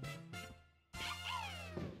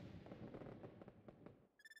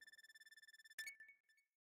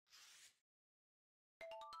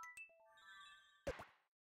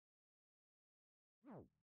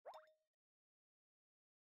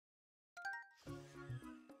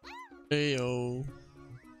 Heyo.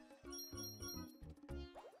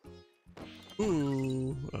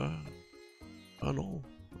 Ooh, tunnel.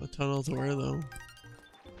 A tunnel to where though?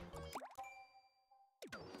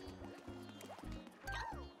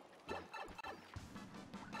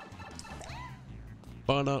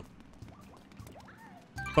 Bun up.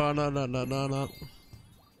 Bun up.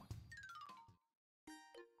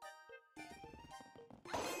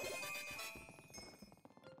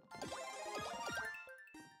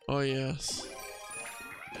 Oh yes.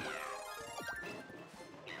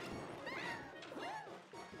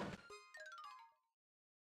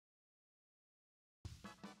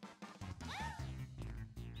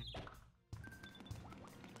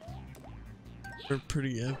 They're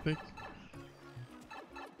pretty epic.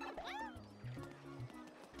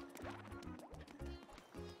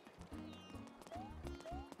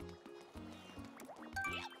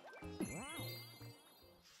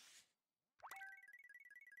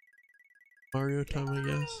 Mario time, I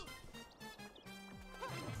guess.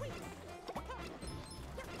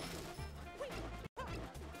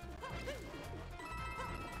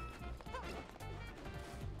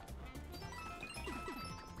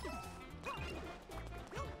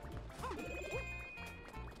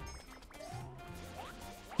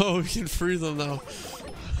 Oh, we can freeze them now.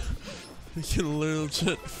 We can literally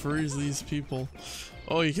just freeze these people.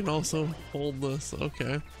 Oh, you can also hold this.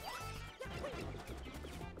 Okay.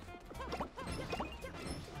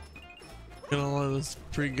 Gonna lie, this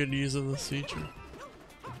pretty good use of this feature.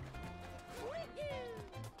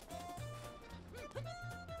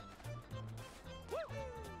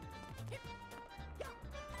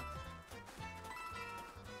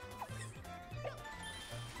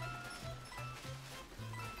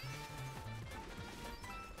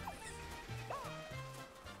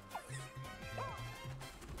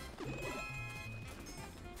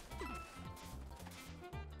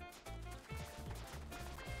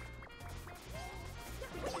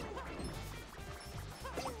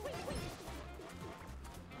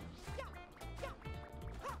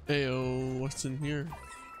 Heyo, what's in here?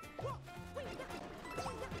 You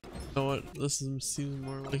know what? This seems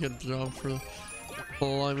more like a job for the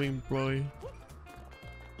climbing boy.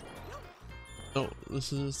 No,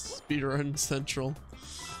 this is speedrun central.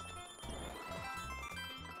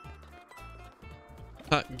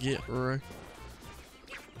 Not get wrecked.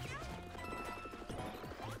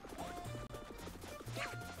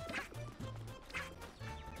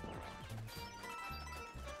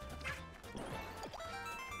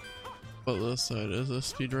 But this side is a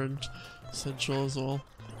speedrun central as well.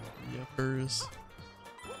 Yuppers.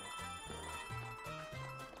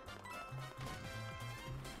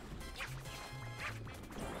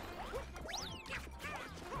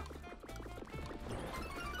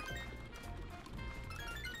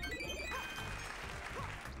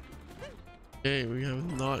 Okay, we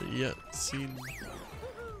have not yet seen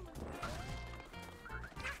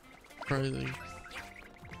surprising.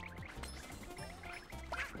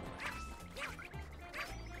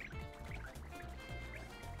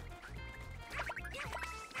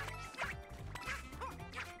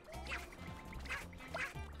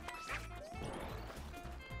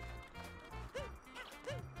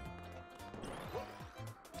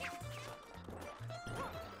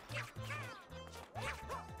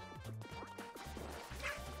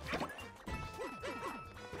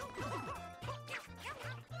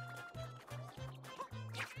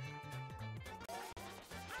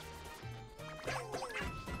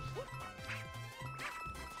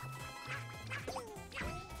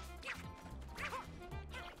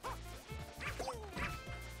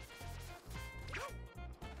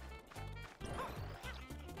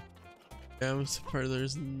 Yeah, I'm surprised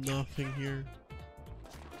there's nothing here.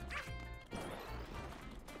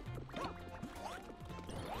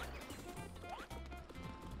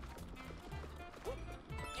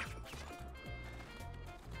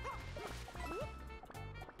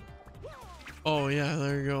 Oh yeah,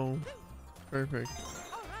 there you go. Perfect.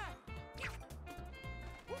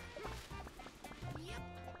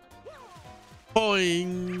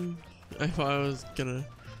 Boing! I thought I was gonna.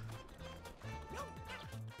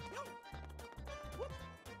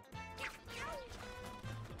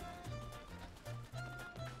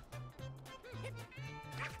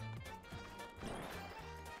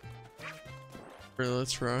 Right,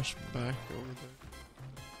 let's rush back over there.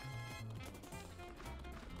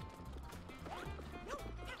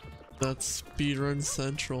 That's speedrun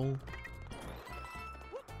central.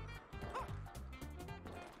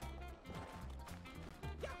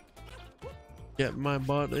 Get my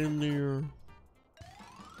butt in there.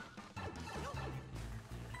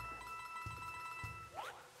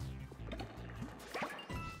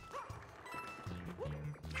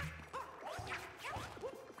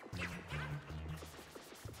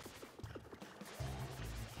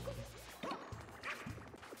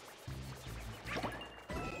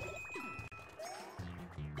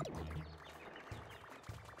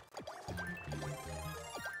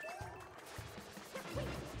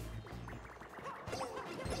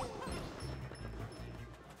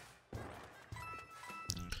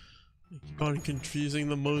 Keep on confusing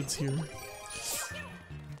the modes here.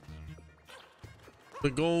 The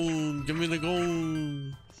gold! Give me the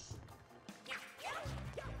gold!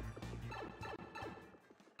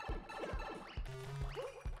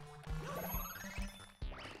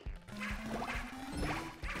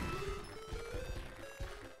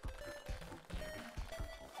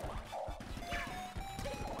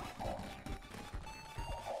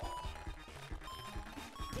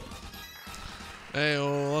 Hey,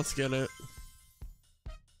 oh, let's get it.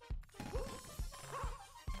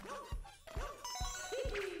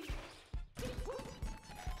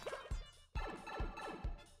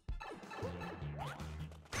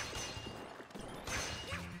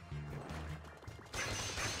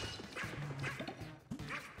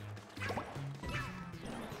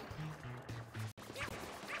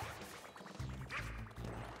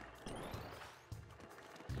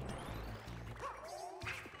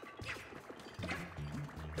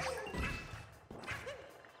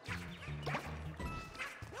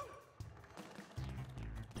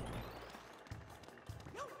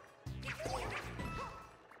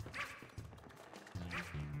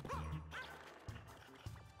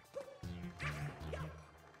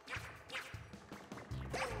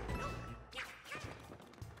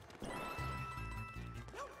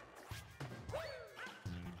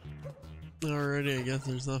 Alrighty, I guess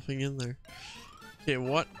there's nothing in there. Okay,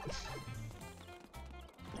 what?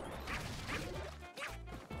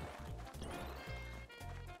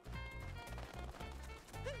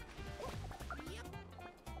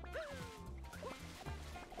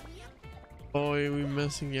 Oh, are we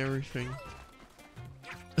missing everything?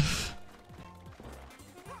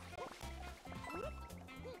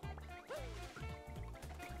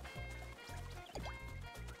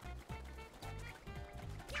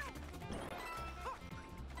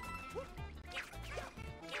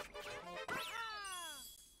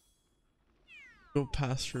 Go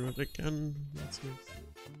pass through it again. Let's see.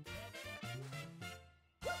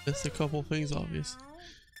 Missed a couple things, obviously.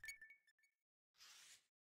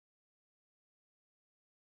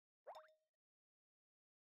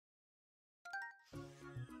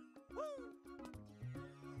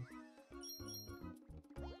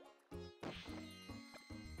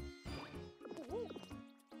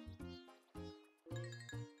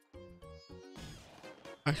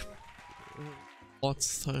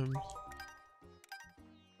 Lots of time. Let's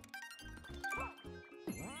go.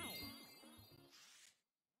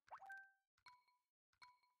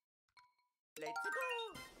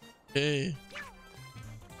 Okay.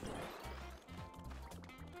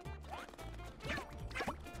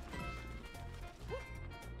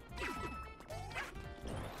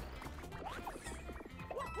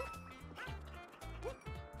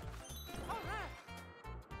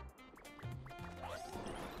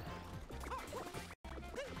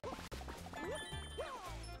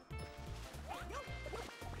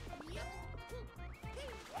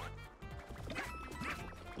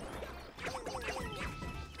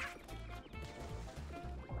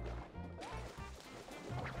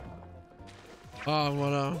 Ah,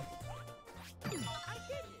 what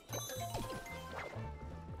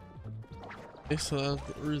okay, so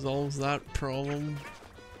that resolves that problem.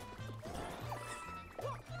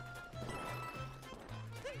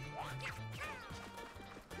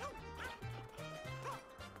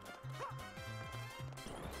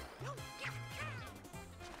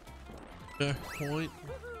 Checkpoint.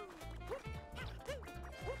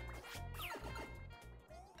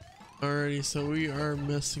 Alrighty, so we are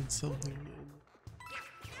missing something.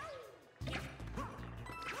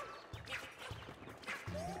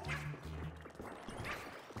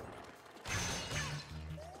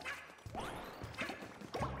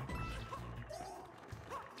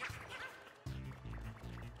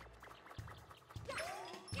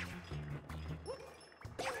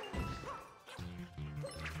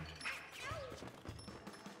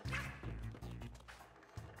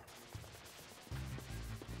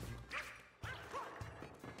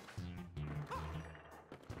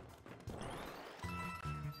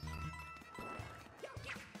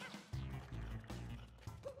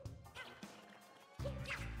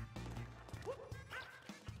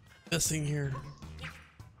 Missing here.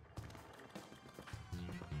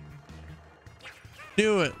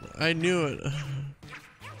 Knew it. I knew it.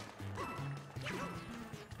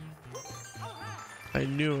 I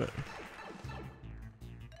knew it.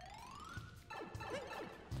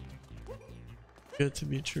 Good to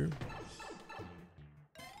be true.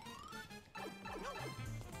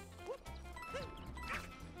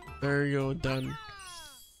 There you go, done.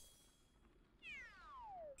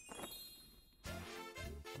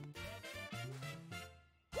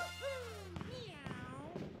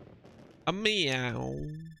 A meow.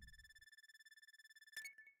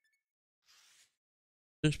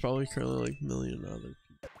 There's probably currently like a million other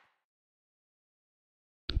people.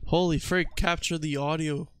 Holy frick, capture the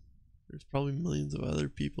audio. There's probably millions of other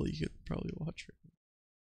people you could probably watch right now.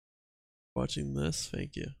 Watching this,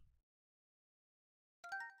 thank you.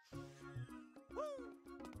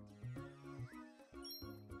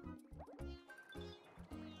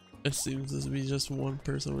 It seems to be just one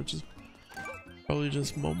person, which is probably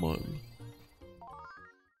just Momon.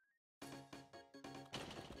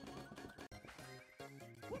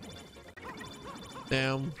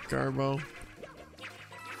 Damn, Garbo.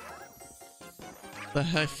 The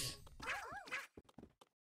heck?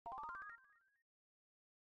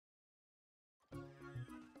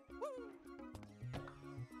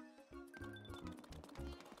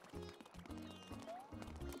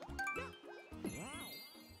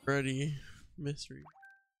 Ready. Mystery.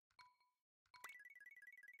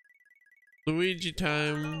 Luigi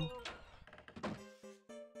time.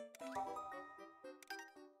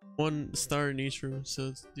 1 star in each room, so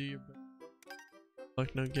let's do your best.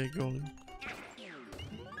 Like, now get going.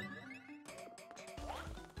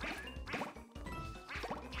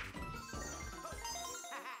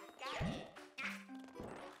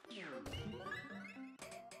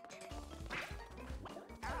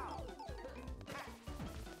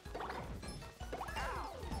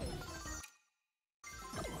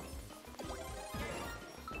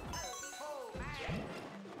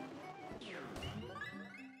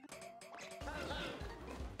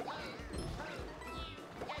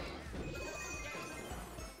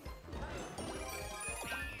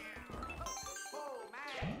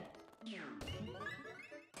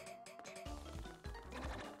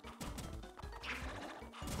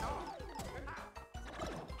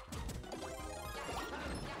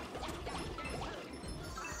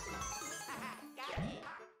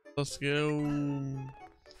 Let's go.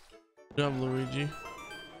 Good job, Luigi.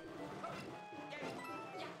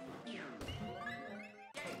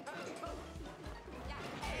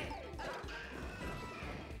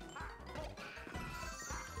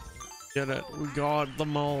 Get it. We got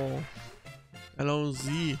them all.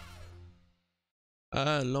 Allons-y.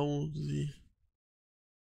 Allons-y.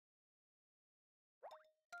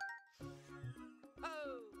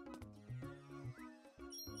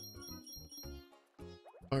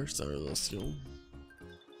 Sorry, let's go.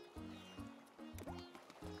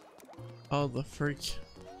 Oh, the freak.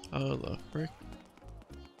 Oh, the frick.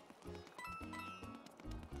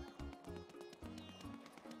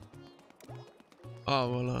 Oh,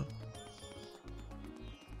 voila.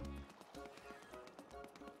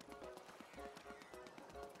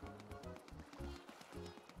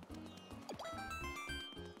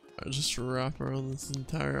 I just wrap around this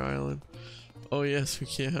entire island. Oh, yes, we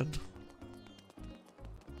can.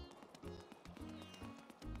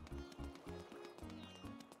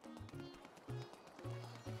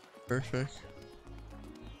 Perfect.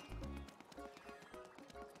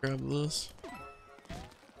 Grab this.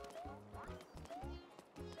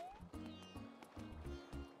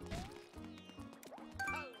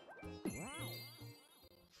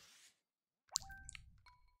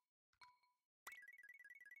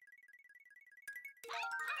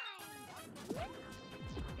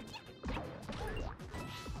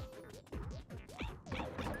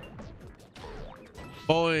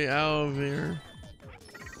 Boy, out of here.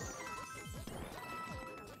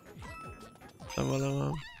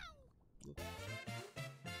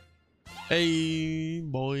 Hey,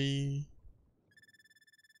 boy.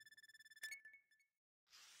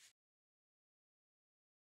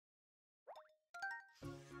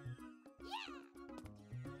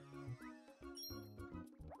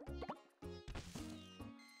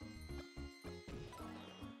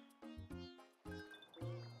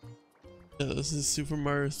 Yeah, this is Super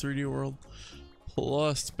Mario 3D World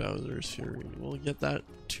plus Bowser's Fury. We'll get that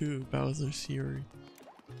too, Bowser's Fury,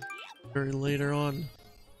 very later on.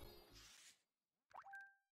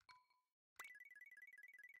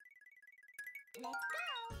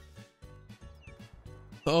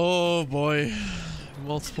 Oh boy,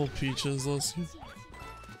 multiple peaches. Let's.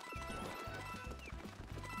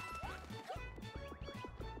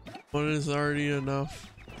 One is already enough.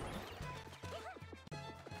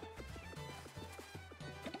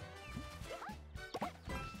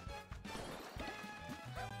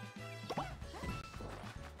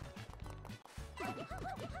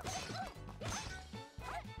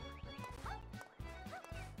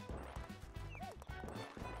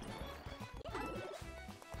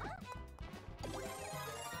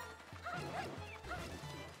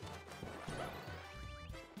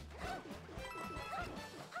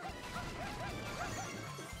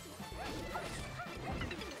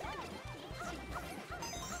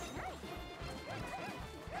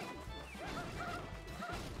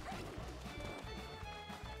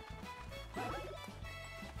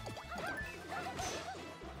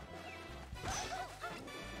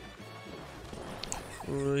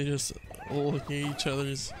 We're really just looking at each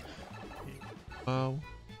other's. Wow.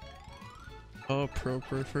 How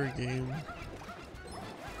appropriate for a game.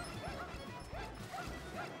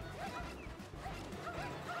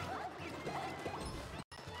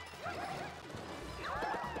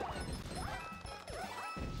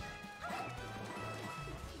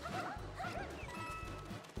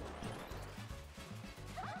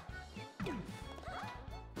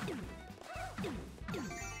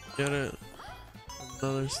 Get it.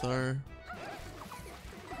 Another star.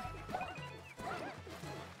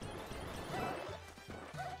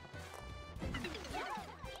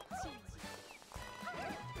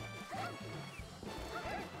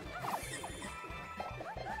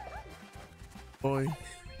 Boy.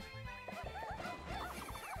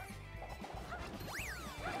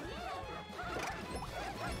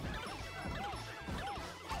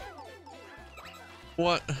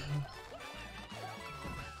 What?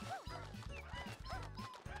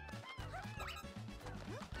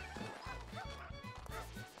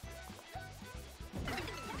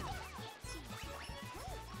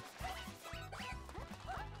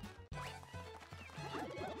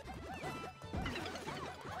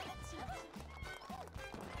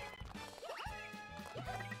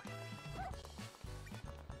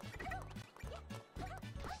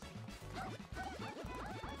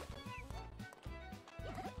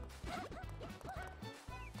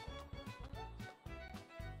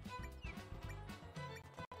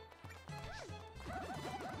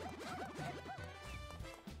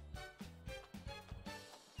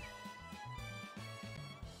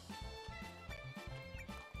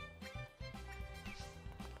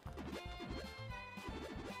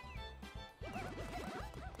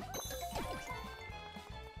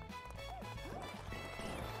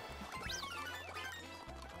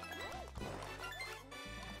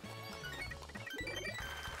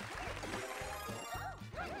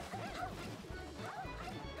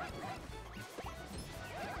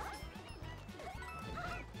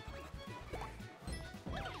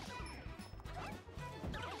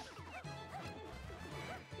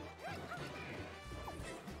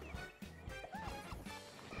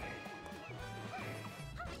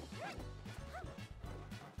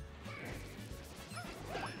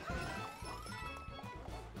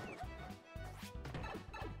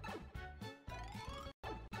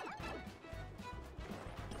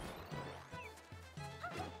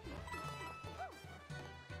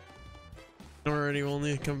 Already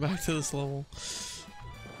only come back to this level.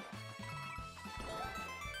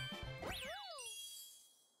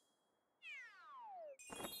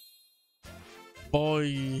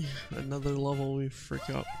 Boy, another level we freak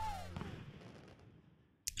up.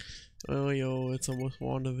 Oh yo, it's almost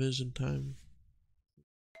WandaVision time.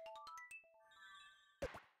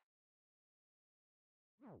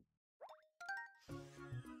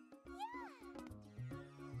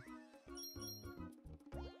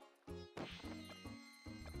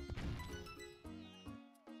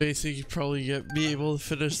 Basically, probably be able to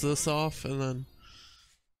finish this off and then.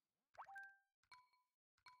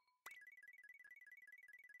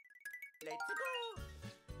 Let's go.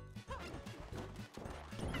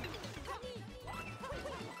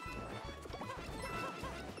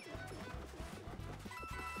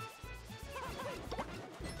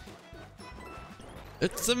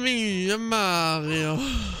 It's a me, a Mario.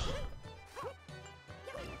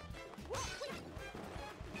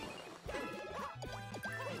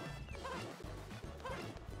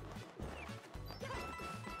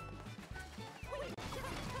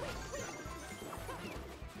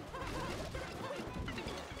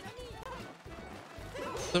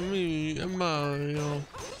 It's a me, a Mario.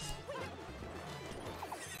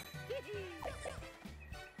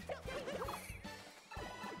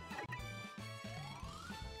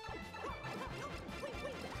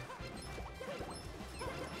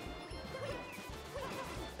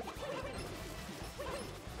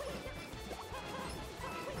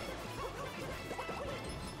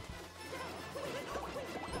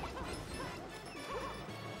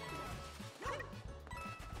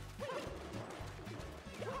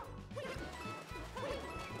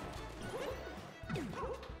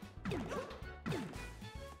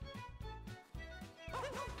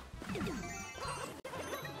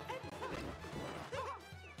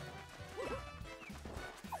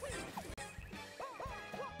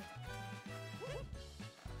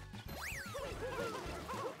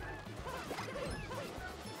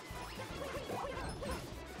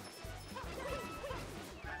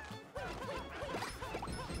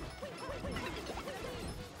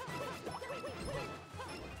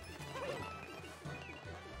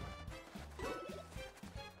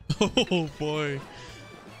 Oh boy,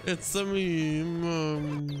 it's a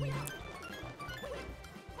meme.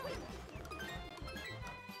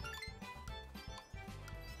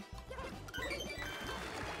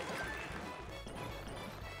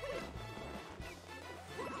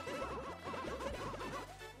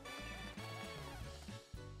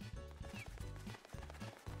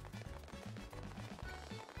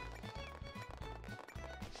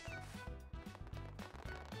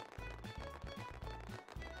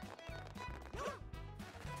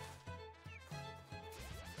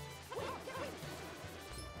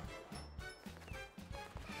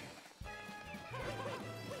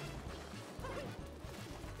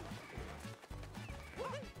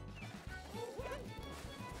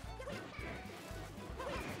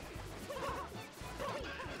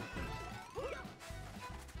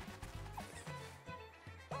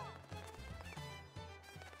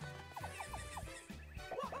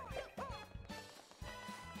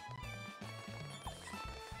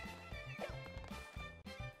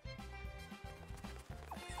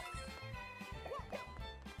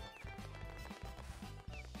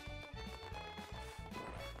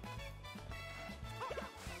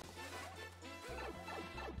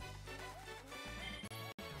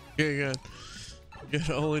 Okay, good.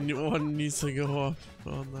 Good. Only one needs to go up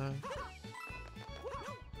on that.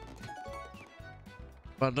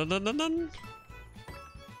 Ba-da-da-da-dun.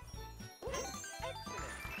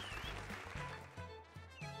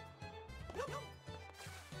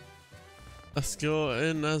 Let's go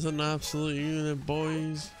in as an absolute unit,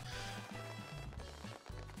 boys.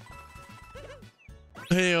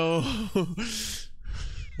 Heyo.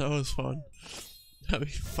 That was fun. Having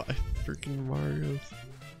 5 freaking Marios.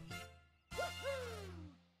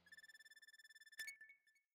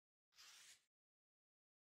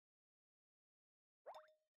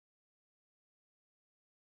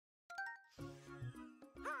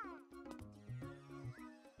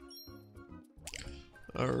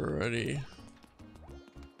 Alrighty.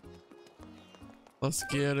 Let's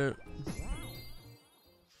get it.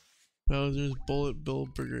 Bowser's Bullet Bill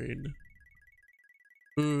Brigade.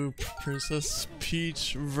 Ooh, Princess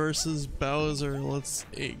Peach versus Bowser. Let's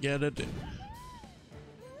get it.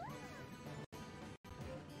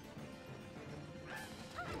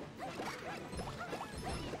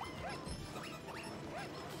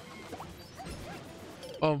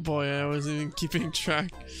 Oh boy, I wasn't even keeping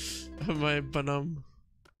track of my banum.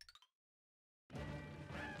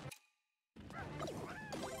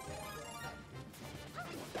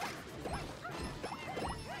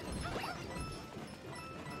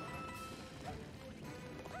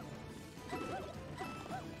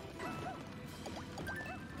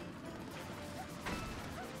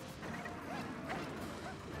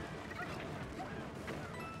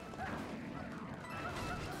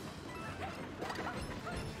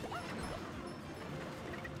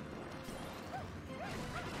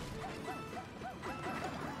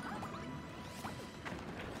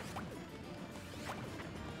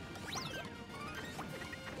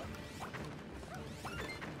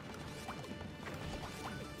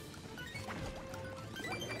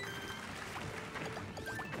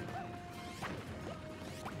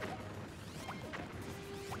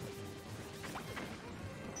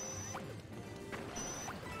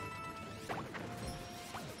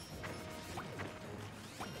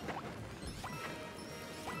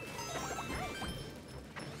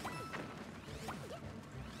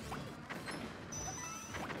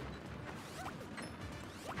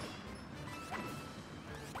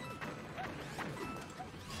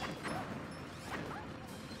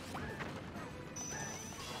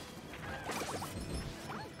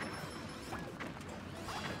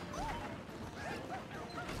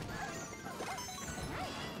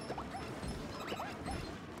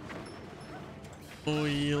 Oh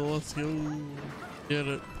yeah, let's go. Get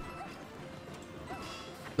it.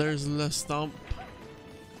 There's the stump.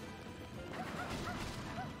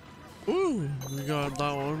 Ooh, we got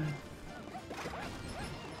that one.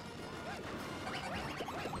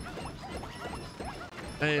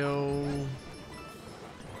 Heyo.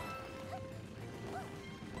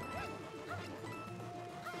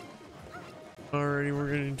 Alrighty, we're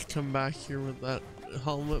gonna come back here with that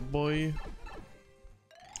helmet boy.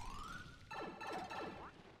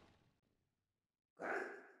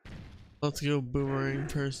 Let's go boomerang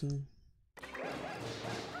person.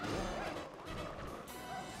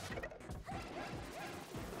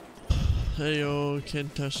 Heyo,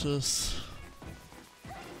 can't touch this.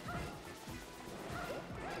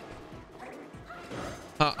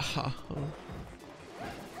 Ha ha.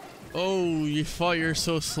 Oh, you thought you're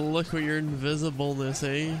so slick with your invisibleness,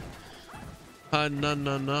 eh? Ah, no,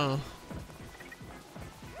 no, no.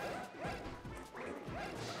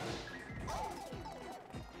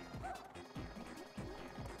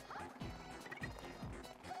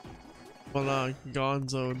 Voila,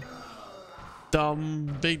 gonzo.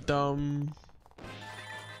 Dumb, big dumb.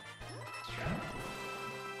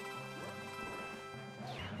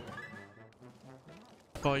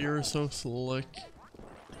 Thought you were so slick.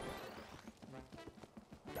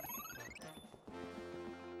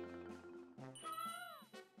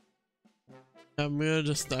 I'm gonna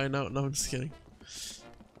just die now. No, I'm just kidding.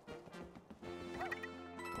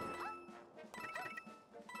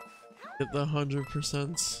 Get the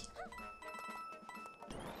 100%.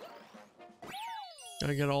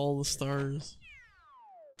 Gotta get all the stars.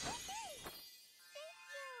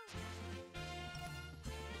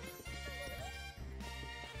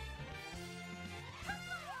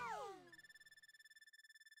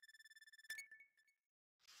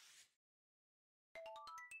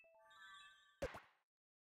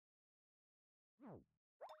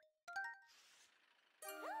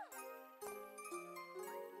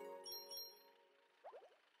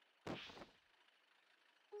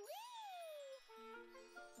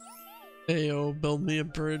 Hey yo, build me a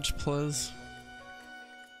bridge, please.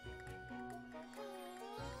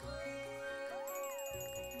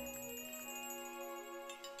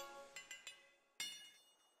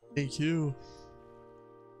 Thank you.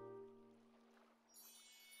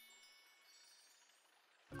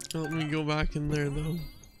 Let me go back in there though.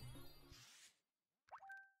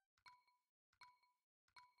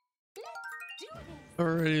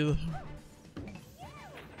 Alrighty though.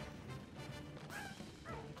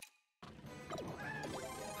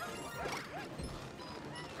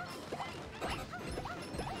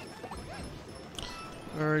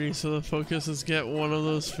 Alrighty, so the focus is get one of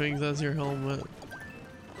those things as your helmet.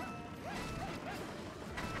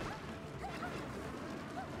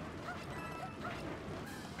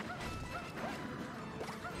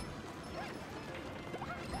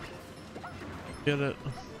 Get it.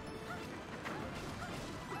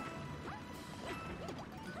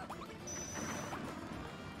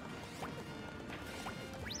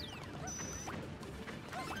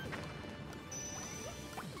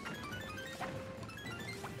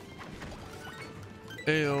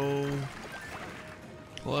 Heyo.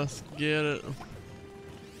 Let's get it.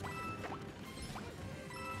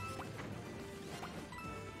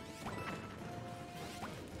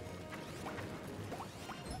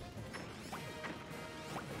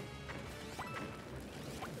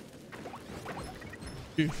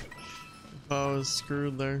 If I was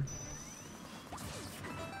screwed there.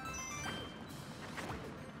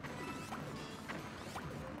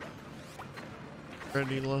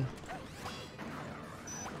 Ready, low.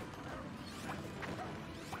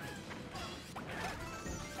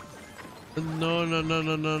 No, no, no,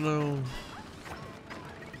 no, no, no.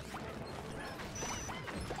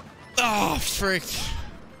 Oh, frick.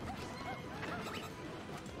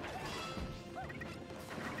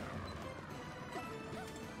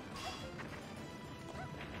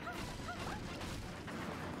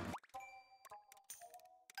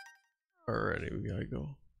 Alrighty, we gotta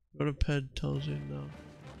go. Go to TellJe now.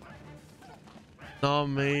 Nah,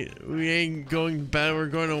 mate. We ain't going bad. We're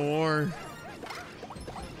going to war.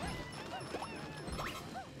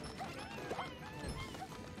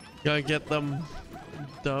 Gotta get them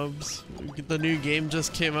dubs. The new game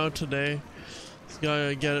just came out today. Just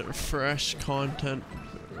gotta get it fresh content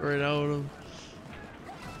right out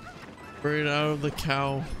of the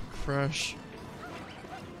cow. Fresh.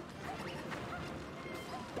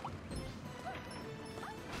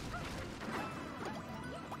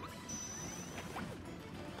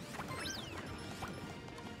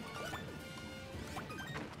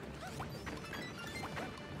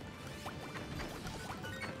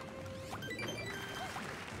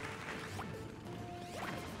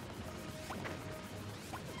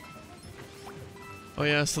 Oh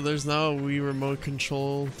yeah, so there's now a Wii remote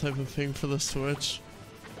control type of thing for the Switch.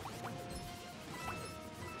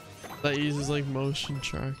 That uses like motion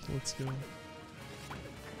track. Let's go.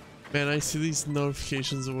 Man, I see these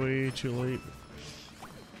notifications way too late.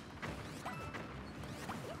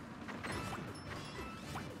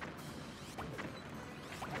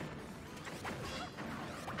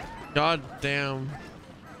 God damn.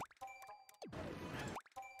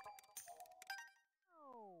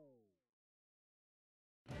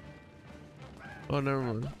 Oh, never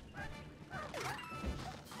mind.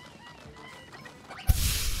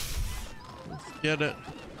 Let's get it.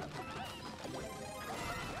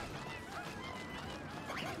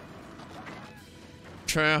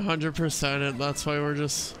 Try 100% it, that's why we're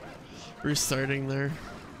just restarting there.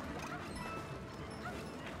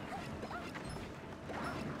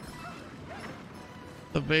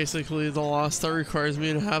 But basically the loss that requires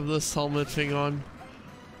me to have this helmet thing on.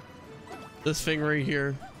 This thing right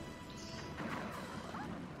here.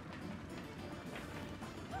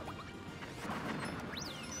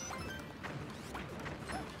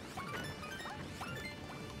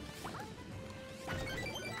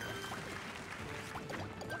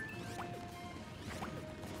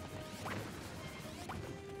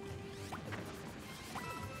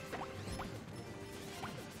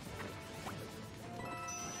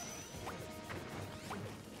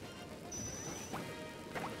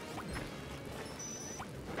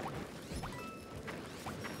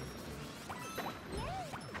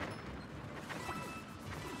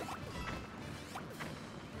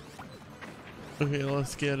 Okay,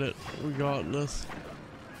 let's get it. We got this.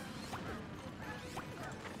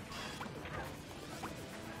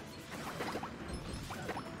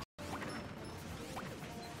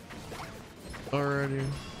 Alrighty.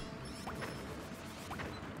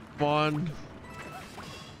 Come on.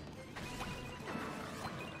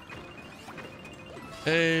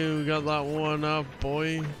 Hey, we got that one up,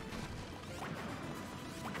 boy.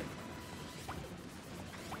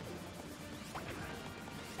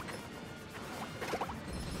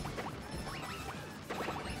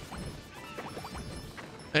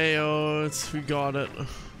 Hey, oh, we got it.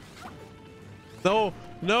 No,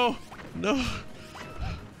 no, no.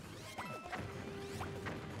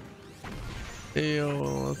 Hey,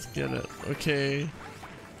 oh, let's get it. Okay.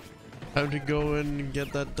 Time to go in and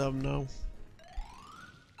get that dub now.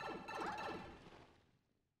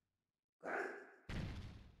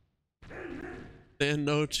 Stand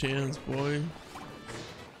no chance, boy.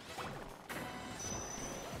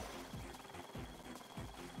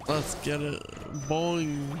 Let's get it.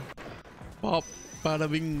 Boing. Pop.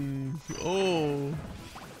 Bada bing. Oh.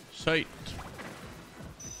 Shite.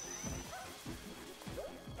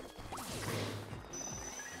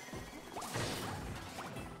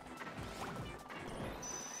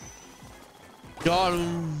 Got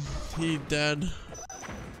him. He dead.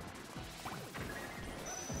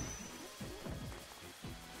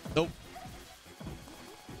 Nope.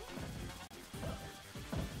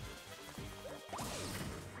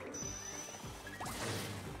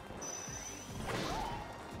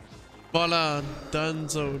 Voila,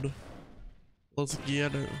 donezoed. Let's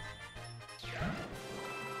get it.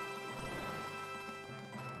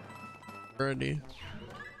 Ready.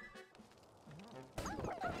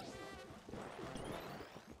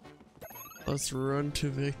 Let's run to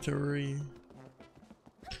victory.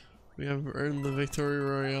 We have earned the victory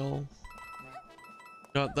royale.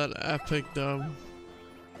 Got that epic dub.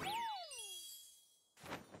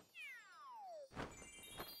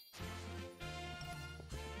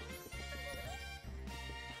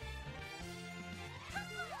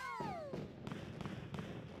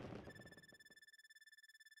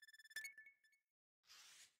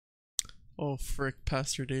 Oh frick,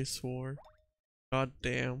 Pastor Dave swore. God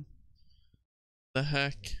damn. The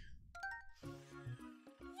heck?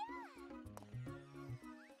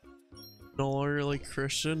 No longer like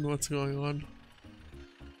Christian? What's going on?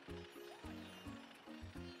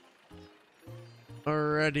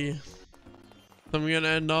 Alrighty. I'm gonna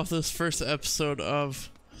end off this first episode of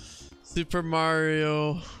Super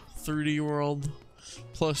Mario 3D World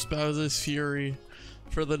plus Bowser's Fury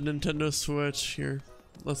for the Nintendo Switch here.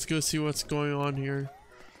 Let's go see what's going on here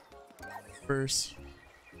first.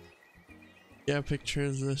 Yeah, epic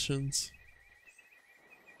transitions.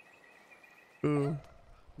 Ooh.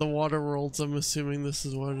 The water worlds, I'm assuming this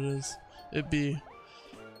is what it is. It'd be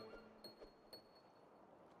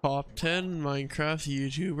top 10 Minecraft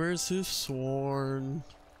YouTubers who've sworn.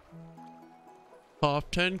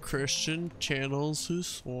 Top 10 Christian channels who've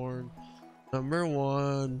sworn. Number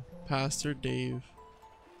 1, Pastor Dave.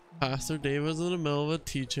 Pastor Dave was in the middle of a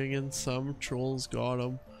teaching and some trolls got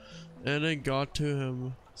him. and it got to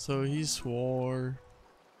him, so he swore.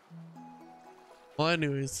 Well,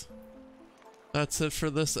 anyways, that's it for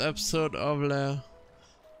this episode of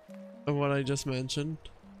what I just mentioned.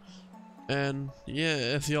 And yeah,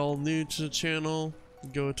 if y'all new to the channel,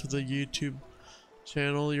 go to the YouTube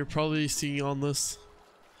channel. You're probably seeing on this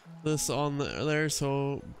on there,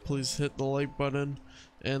 so please hit the like button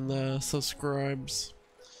and the subscribes,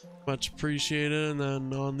 much appreciated. And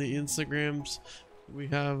then on the Instagrams, we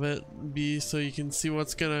have it be so you can see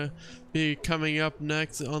what's gonna be coming up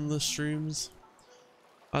next on the streams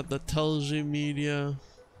at the TellJe media.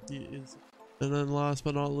 And then last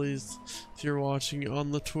but not least, if you're watching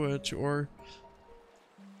on the Twitch or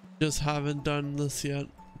just haven't done this yet,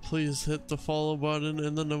 please hit the follow button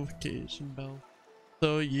and the notification bell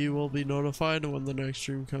so you will be notified when the next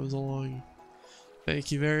stream comes along.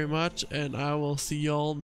 Thank you very much, and I will see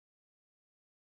y'all